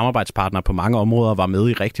tæt samarbejdspartner på mange områder, var med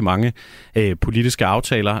i rigtig mange politiske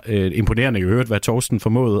aftaler. Imponerende i øvrigt, hvad Torsten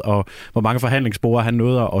formåede, og hvor mange forhandlingsspor han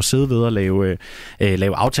nåede at sidde ved at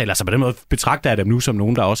lave aftaler. Så på den måde betragter jeg dem nu som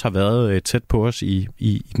nogen, der også har været tæt på os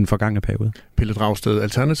i den forgangne periode. Pelle Dragsted,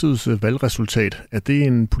 Alternativets valgresultat, er det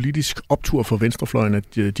en politisk optur for venstrefløjen,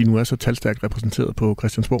 at de nu er så talstærkt repræsenteret på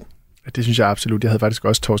Christiansborg? Det synes jeg absolut. Jeg havde faktisk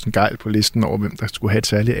også Torsten Gejl på listen over, hvem der skulle have et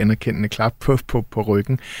særligt anerkendende klap på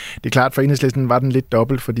ryggen. Det er klart, for Enhedslisten var den lidt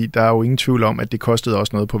dobbelt, fordi der er jo ingen tvivl om, at det kostede også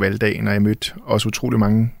noget på valgdagen, og jeg mødte også utrolig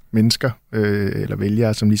mange mennesker eller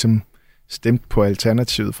vælgere, som ligesom stemt på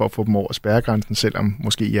Alternativet for at få dem over spærregrænsen, selvom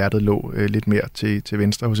måske hjertet lå lidt mere til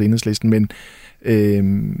venstre hos Enhedslisten.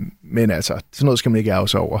 Men altså, sådan noget skal man ikke ærge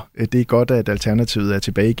sig over. Det er godt, at Alternativet er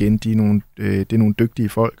tilbage igen. Det er nogle dygtige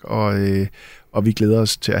folk, og vi glæder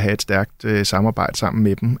os til at have et stærkt samarbejde sammen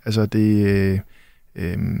med dem. Altså,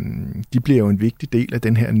 de bliver jo en vigtig del af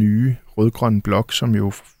den her nye rød-grønne blok, som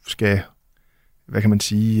jo skal, hvad kan man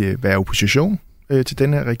sige, være opposition til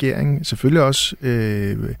den her regering. Selvfølgelig også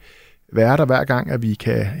være der hver gang, at vi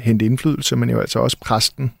kan hente indflydelse, men jo altså også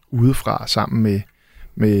presse den udefra sammen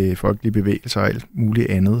med folkelige bevægelser og alt muligt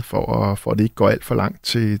andet, for at det ikke går alt for langt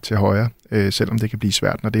til højre, selvom det kan blive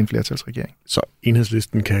svært, når det er en flertalsregering. Så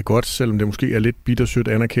Enhedslisten kan godt, selvom det måske er lidt bittersødt,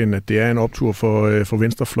 anerkende, at det er en optur for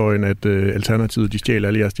venstrefløjen, at Alternativet de stjæler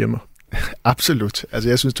alle jeres hjemmer? Absolut. Altså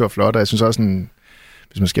jeg synes, det var flot, og jeg synes også,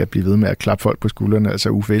 hvis man skal blive ved med at klappe folk på skuldrene, altså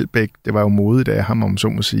Uffe Elbæk, det var jo modigt af ham, om så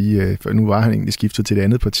må sige, for nu var han egentlig skiftet til et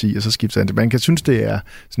andet parti, og så skiftede han til. Man kan synes, det er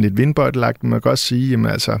sådan lidt vindbøjtelagt, men man kan også sige,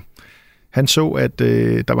 jamen altså, han så, at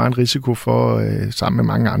der var en risiko for, sammen med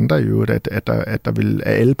mange andre i øvrigt, at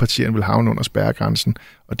alle partierne ville havne under spærregrænsen.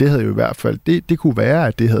 Og det havde jo i hvert fald, det kunne være,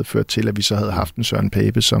 at det havde ført til, at vi så havde haft en Søren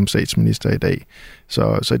Pape som statsminister i dag.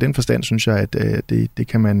 Så i den forstand synes jeg, at det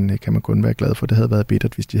kan man kun være glad for. Det havde været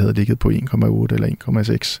bittert, hvis de havde ligget på 1,8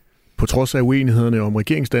 eller 1,6. På trods af uenighederne om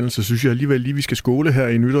regeringsdannelse, synes jeg alligevel lige, vi skal skåle her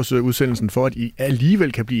i nytårsudsendelsen for, at I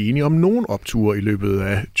alligevel kan blive enige om nogen opture i løbet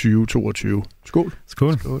af 2022. Skål.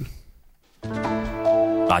 Skål. Skål.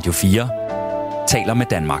 Radio 4 taler med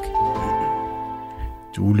Danmark.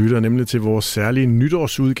 Du lytter nemlig til vores særlige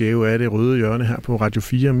nytårsudgave af Det Røde Hjørne her på Radio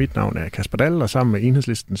 4. Mit navn er Kasper Dahl, og sammen med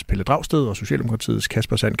Enhedslistens Pelle Dragsted og Socialdemokratiets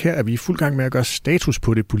Kasper Sandkjær er vi i fuld gang med at gøre status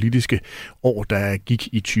på det politiske år, der gik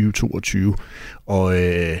i 2022. Og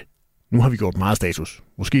Nu har vi gjort meget status.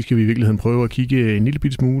 Måske skal vi i virkeligheden prøve at kigge en lille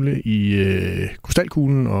bitte smule i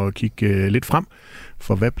krystalkuglen og kigge lidt frem.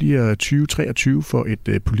 For hvad bliver 2023 for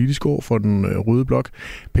et politisk år for den røde blok?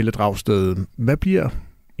 Pelle Dragsted, hvad bliver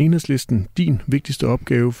Enhedslisten din vigtigste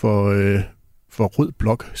opgave for rød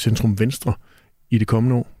blok, centrum venstre, i det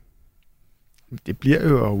kommende år? Det bliver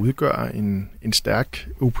jo at udgøre en stærk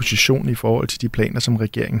opposition i forhold til de planer, som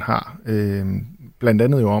regeringen har. Blandt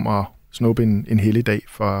andet jo om at snuppe en helligdag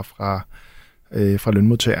fra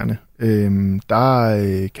lønmodtagerne. Der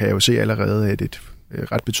kan jeg jo se allerede, at et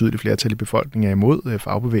ret betydeligt flertal i befolkningen er imod.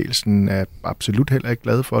 Fagbevægelsen er absolut heller ikke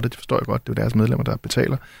glad for det. Det forstår jeg godt. Det er jo deres medlemmer, der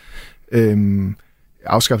betaler.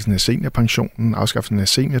 Afskaffelsen af seniorpensionen, afskaffelsen af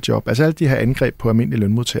seniorjob, altså alle de her angreb på almindelige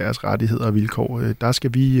lønmodtagers rettigheder og vilkår, der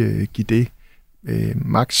skal vi give det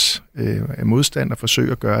maks modstand og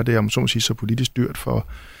forsøge at gøre det, om så må sige, så politisk dyrt for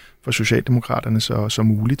Socialdemokraterne så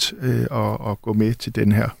muligt at gå med til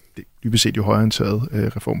den her dybest set jo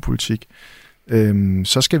højreorienterede reformpolitik.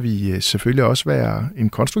 Så skal vi selvfølgelig også være en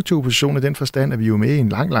konstruktiv opposition i den forstand, at vi er jo med i en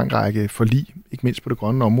lang række forlig, ikke mindst på det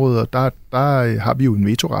grønne område, og der har vi jo en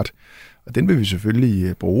vetoret. Og den vil vi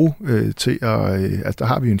selvfølgelig bruge til at... der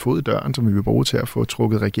har vi en fod i døren, som vi vil bruge til at få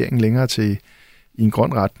trukket regeringen længere til i en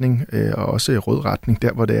grøn retning, og også rød retning,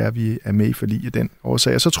 der hvor det er, vi er med i forlig af den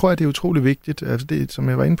årsag. Og så tror jeg, det er utrolig vigtigt, altså det, som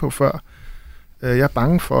jeg var inde på før, jeg er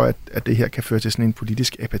bange for, at det her kan føre til sådan en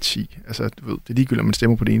politisk apati. Altså, du ved, det er ligegyldigt, om man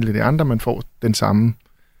stemmer på det ene eller det andre, man får den samme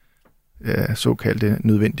såkaldte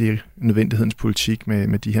nødvendighedens politik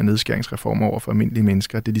med de her nedskæringsreformer over for almindelige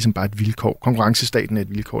mennesker. Det er ligesom bare et vilkår. Konkurrencestaten er et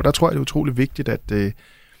vilkår. Der tror jeg, det er utrolig vigtigt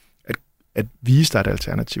at vise, der er et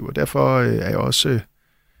alternativ. Og derfor er jeg også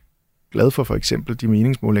glad for eksempel de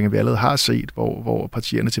meningsmålinger, vi allerede har set, hvor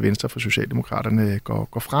partierne til venstre for Socialdemokraterne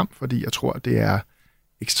går frem, fordi jeg tror, det er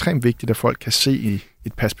ekstremt vigtigt, at folk kan se i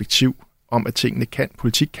et perspektiv om, at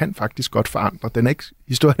politik kan faktisk godt forandre.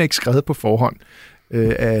 Historien er ikke skrevet på forhånd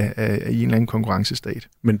af en eller anden konkurrencestat.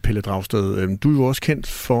 Men Pelle Dragsted, du er jo også kendt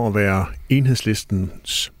for at være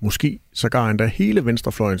Enhedslistens, måske sågar endda hele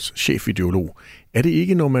venstrefløjens chefideolog. Er det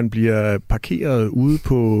ikke, når man bliver parkeret ude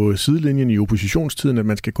på sidelinjen i oppositionstiden, at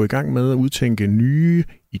man skal gå i gang med at udtænke nye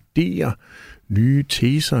idéer, nye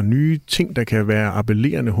teser, nye ting, der kan være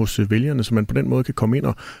appellerende hos vælgerne, så man på den måde kan komme ind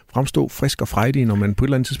og fremstå frisk og frejdig, når man på et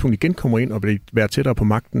eller andet tidspunkt igen kommer ind og vil være tættere på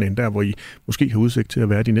magten, end der, hvor I måske har udsigt til at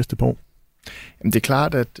være de næste par år? Jamen, det er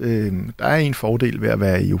klart, at der er en fordel ved at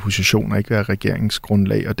være i opposition og ikke være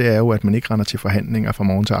regeringsgrundlag, og det er jo, at man ikke render til forhandlinger fra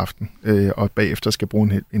morgen til aften, og bagefter skal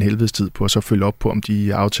bruge en helvedes tid på at så følge op på, om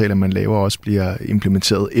de aftaler, man laver, også bliver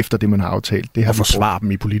implementeret efter det, man har aftalt. Det har og forsvare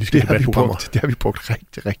dem i politiske debatprogrammer. Det har vi brugt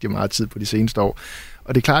rigtig, rigtig meget tid på de seneste år.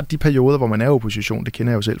 Og det er klart, at de perioder, hvor man er i opposition, det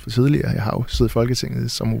kender jeg jo selv fra tidligere, jeg har jo siddet i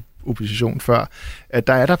Folketinget som opposition før, at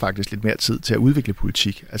der er der faktisk lidt mere tid til at udvikle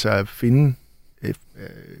politik, altså at finde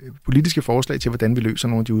politiske forslag til, hvordan vi løser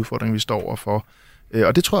nogle af de udfordringer, vi står overfor.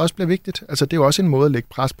 Og det tror jeg også bliver vigtigt. Altså, det er jo også en måde at lægge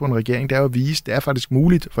pres på en regering. Det er jo at vise, det er faktisk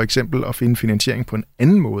muligt, for eksempel, at finde finansiering på en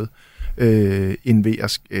anden måde, end ved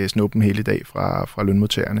at snuppe en hele dag fra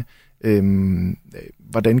lønmodtagerne.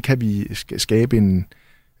 Hvordan kan vi skabe en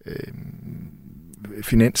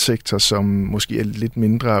finanssektor, som måske er lidt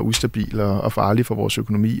mindre ustabil og farlig for vores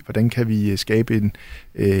økonomi? Hvordan kan vi skabe en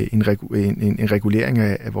regulering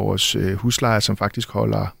af vores huslejer, som faktisk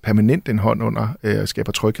holder permanent en hånd under og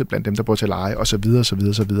skaber tryghed blandt dem, der bor til leje, osv.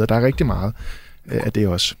 Der er rigtig meget af det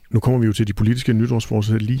også. Nu kommer vi jo til de politiske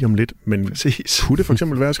nytårsforsæt lige om lidt, men kunne det for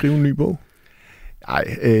eksempel være at skrive en ny bog?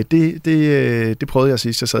 Nej, det prøvede jeg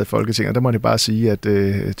sidst, jeg sad i Folketinget, og der måtte jeg bare sige, at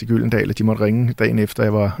de Gyldendal, de måtte ringe dagen efter,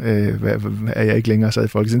 jeg ikke længere sad i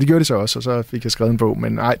Folketinget. Det gjorde de så også, og så fik jeg skrevet en bog,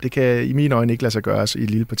 men nej, det kan i mine øjne ikke lade sig gøres i et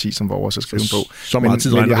lille parti som vores at skrive en bog. Så meget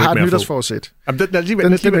tid men jeg har et nytårsforsæt.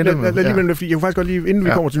 Alligevel, fordi jeg kunne faktisk godt lige, inden vi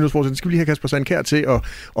kommer til nytårsforsæt, skal vi lige have Kasper Sandkjær til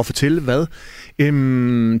at fortælle, hvad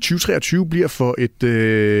 2023 bliver for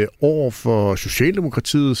et år for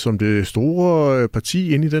Socialdemokratiet som det store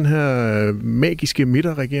parti inde i den her magiske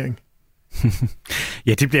midterregering.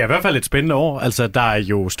 Ja, det bliver i hvert fald et spændende år. Altså, der er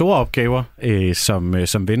jo store opgaver,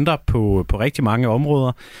 som venter på rigtig mange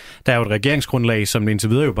områder. Der er jo et regeringsgrundlag, som indtil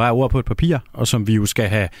videre jo bare er ord på et papir, og som vi jo skal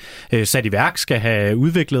have sat i værk, skal have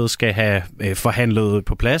udviklet, skal have forhandlet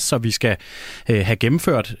på plads, og vi skal have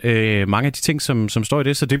gennemført mange af de ting, som står i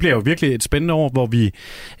det. Så det bliver jo virkelig et spændende år, hvor vi,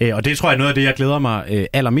 og det tror jeg noget af det, jeg glæder mig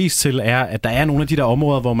allermest til, er, at der er nogle af de der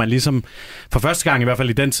områder, hvor man ligesom for første gang, i hvert fald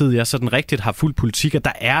i den tid, jeg sådan rigtigt har fuld politik, at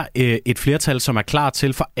der er et flertal, som er klar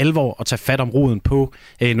til for alvor at tage fat om roden på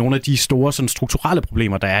nogle af de store sådan, strukturelle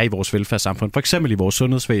problemer, der er i vores velfærdssamfund. For eksempel i vores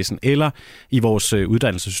sundhedsvæsen eller i vores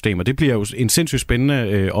uddannelsessystemer. Det bliver jo en sindssygt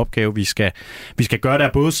spændende opgave, vi skal gøre der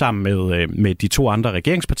både sammen med de 2 andre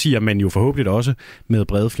regeringspartier, men jo forhåbentlig også med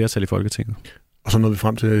brede flertal i Folketinget. Og så nåede vi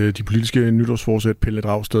frem til de politiske nytårsforsæt. Pelle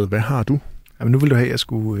Dragsted, hvad har du? Jamen, nu vil du have, at jeg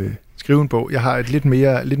skulle skrive en bog. Jeg har et lidt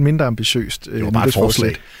mindre ambitiøst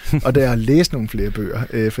nytårsforsæt. Og det er at læse nogle flere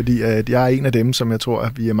bøger, fordi at jeg er en af dem, som jeg tror,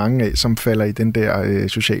 at vi er mange af, som falder i den der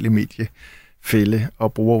sociale mediefælde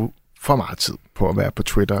og bruger for meget tid på at være på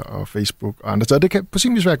Twitter og Facebook og andre steder. Det kan på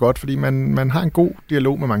sin vis være godt, fordi man har en god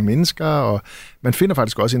dialog med mange mennesker, og man finder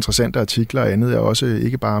faktisk også interessante artikler og andet, og også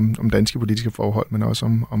ikke bare om danske politiske forhold, men også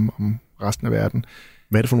om resten af verden.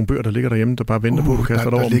 Hvad er det for nogle bøger, der ligger derhjemme, der bare venter på, at du kaster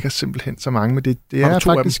dig over? Der ligger simpelthen så mange, men det er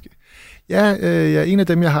faktisk... Ja, en af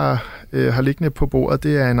dem, jeg har liggende på bordet,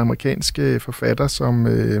 det er en amerikansk forfatter, som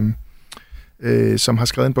har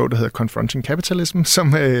skrevet en bog, der hedder Confronting Capitalism,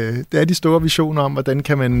 som det er de store visioner om, hvordan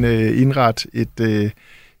kan man indrette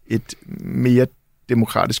et mere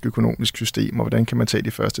demokratisk økonomisk system, og hvordan kan man tage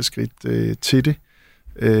de første skridt til det.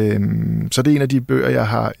 Så det er en af de bøger, jeg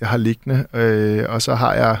har liggende, og så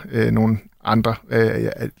har jeg nogle andre,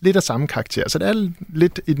 lidt af samme karakter. Så det er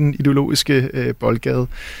lidt i den ideologiske boldgade,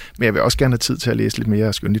 men jeg vil også gerne have tid til at læse lidt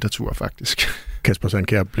mere skønlitteratur, faktisk. Kasper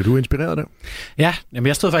Sandkjær, blev du inspireret der? Ja, jamen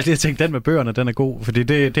jeg stod faktisk lige og tænkte, den med bøgerne, den er god, fordi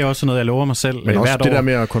det er også noget, jeg lover mig selv men også hvert det år. Der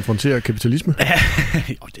med at konfrontere kapitalisme?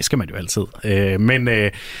 Jo, det skal man jo altid.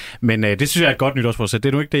 Men det synes jeg er et godt nytårsforsæt. Det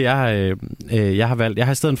er nu ikke det, jeg har valgt. Jeg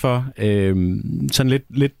har i stedet for sådan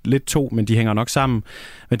lidt 2, men de hænger nok sammen.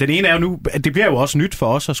 Men den ene er jo nu, det bliver jo også nyt for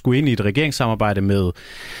os at skulle ind i et regeringssamarbejde med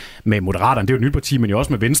Moderaterne. Det er jo et nyt parti, men jo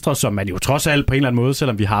også med Venstre, som man jo trods alt på en eller anden måde,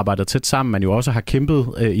 selvom vi har arbejdet tæt sammen, man jo også har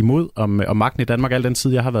kæmpet imod om magten i Danmark al den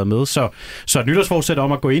tid, jeg har været med. Så et nytårsforsæt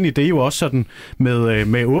om at gå ind i det er jo også sådan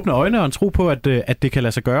med åbne øjne og en tro på, at det kan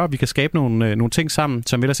lade sig gøre, og vi kan skabe nogle ting sammen,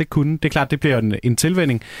 som vi ellers ikke kunne. Det er klart, det bliver en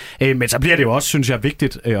tilvænning. Men så bliver det jo også, synes jeg,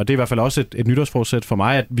 vigtigt, og det er i hvert fald også et nytårsforsæt for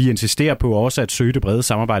mig, at vi insisterer på også at søge det brede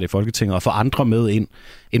samarbejde i Folketinget og få andre med ind,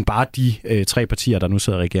 end bare de 3 partier, der nu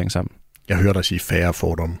sidder i regeringen sammen. Jeg hører dig sige færre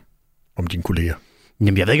fordomme om dine kolleger.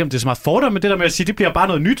 Jamen, jeg ved ikke, om det er så meget fordom, men det der med at sige, det bliver bare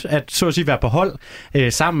noget nyt, at så at sige være på hold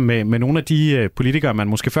sammen med nogle af de politikere, man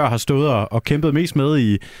måske før har stået og kæmpet mest med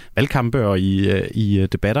i valgkampe og i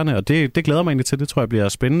debatterne, og det glæder mig egentlig til. Det tror jeg bliver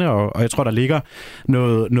spændende, og jeg tror, der ligger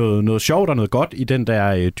noget sjovt og noget godt i den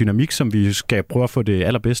der dynamik, som vi skal prøve at få det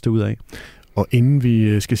allerbedste ud af. Og inden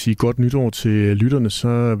vi skal sige godt nytår til lytterne,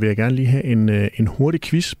 så vil jeg gerne lige have en hurtig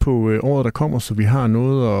quiz på året, der kommer, så vi har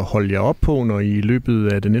noget at holde jer op på, når I i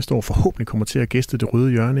løbet af det næste år forhåbentlig kommer til at gæste det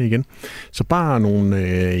røde hjørne igen. Så bare nogle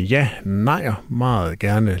ja-nejer, meget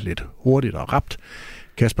gerne lidt hurtigt og rapt.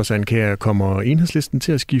 Kasper Sandkjær, kommer Enhedslisten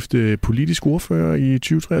til at skifte politisk ordfører i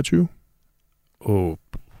 2023?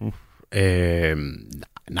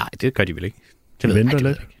 Nej, det gør de vel ikke. Det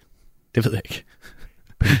ved jeg ikke.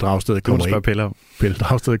 Pelle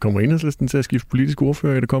Dragsted kommer Enhedslisten til at skifte politisk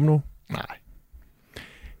ordfører i det kommende år? Nej.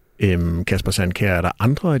 Kasper Sandkjær, er der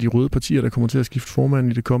andre af de røde partier, der kommer til at skifte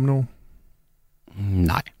formand i det kommende år?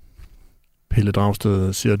 Nej. Pelle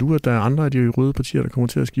Dragsted, ser du, at der er andre af de røde partier, der kommer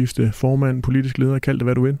til at skifte formand, politisk leder, kald det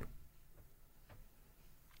hvad du vil?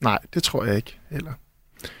 Nej, det tror jeg ikke heller.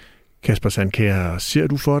 Kasper Sandkjær, ser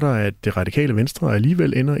du for dig, at det radikale Venstre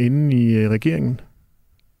alligevel ender inde i regeringen?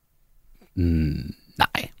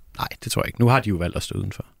 Nej, det tror jeg ikke. Nu har de jo valgt at stå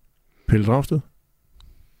udenfor. Pelle Dragsted?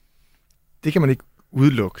 Det kan man ikke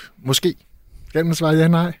udelukke. Måske. Skal man svare ja,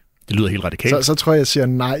 nej? Det lyder helt radikalt. Så tror jeg siger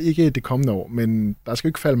nej, ikke det kommende år, men der skal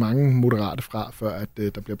ikke falde mange moderate fra, før at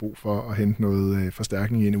der bliver brug for at hente noget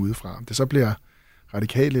forstærkning ind udefra. Om det så bliver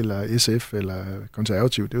radikal eller SF eller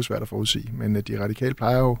konservativ, det er jo svært at forudsige, men de radikale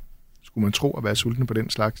plejer jo, skulle man tro, at være sultne på den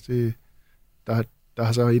slags. Der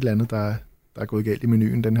har så et eller andet, der er gået galt i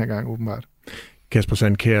menuen den her gang, åbenbart. Kasper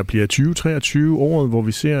Sandkjær, bliver 2023 året, hvor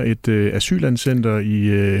vi ser et asylcenter i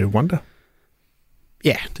Rwanda?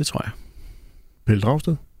 Ja, det tror jeg. Pelle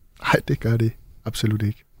Dragsted? Nej, det gør det absolut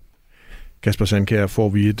ikke. Kasper Sandkjær, får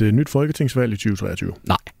vi et nyt folketingsvalg i 2023?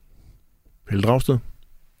 Nej. Pelle Dragsted?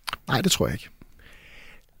 Nej, det tror jeg ikke.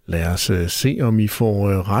 Lad os se, om I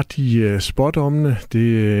får ret i spådommene.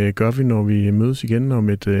 Det gør vi, når vi mødes igen om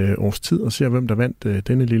et års tid og ser, hvem der vandt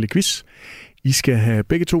denne lille quiz. I skal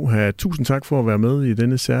begge to have tusind tak for at være med i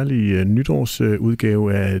denne særlige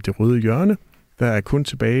nytårsudgave af Det Røde Hjørne. Der er kun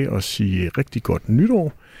tilbage at sige rigtig godt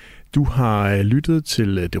nytår. Du har lyttet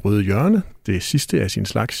til Det Røde Hjørne, det sidste af sin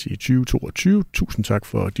slags i 2022. Tusind tak,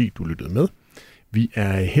 fordi du lyttede med. Vi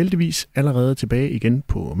er heldigvis allerede tilbage igen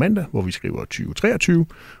på mandag, hvor vi skriver 2023,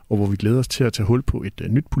 og hvor vi glæder os til at tage hul på et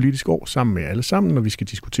nyt politisk år sammen med alle sammen, når vi skal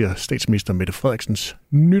diskutere statsminister Mette Frederiksens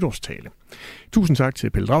nytårstale. Tusind tak til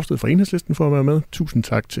Pelle Dragsted fra Enhedslisten for at være med. Tusind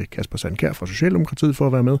tak til Kasper Sandkjær fra Socialdemokratiet for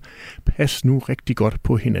at være med. Pas nu rigtig godt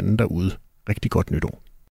på hinanden derude. Rigtig godt nytår.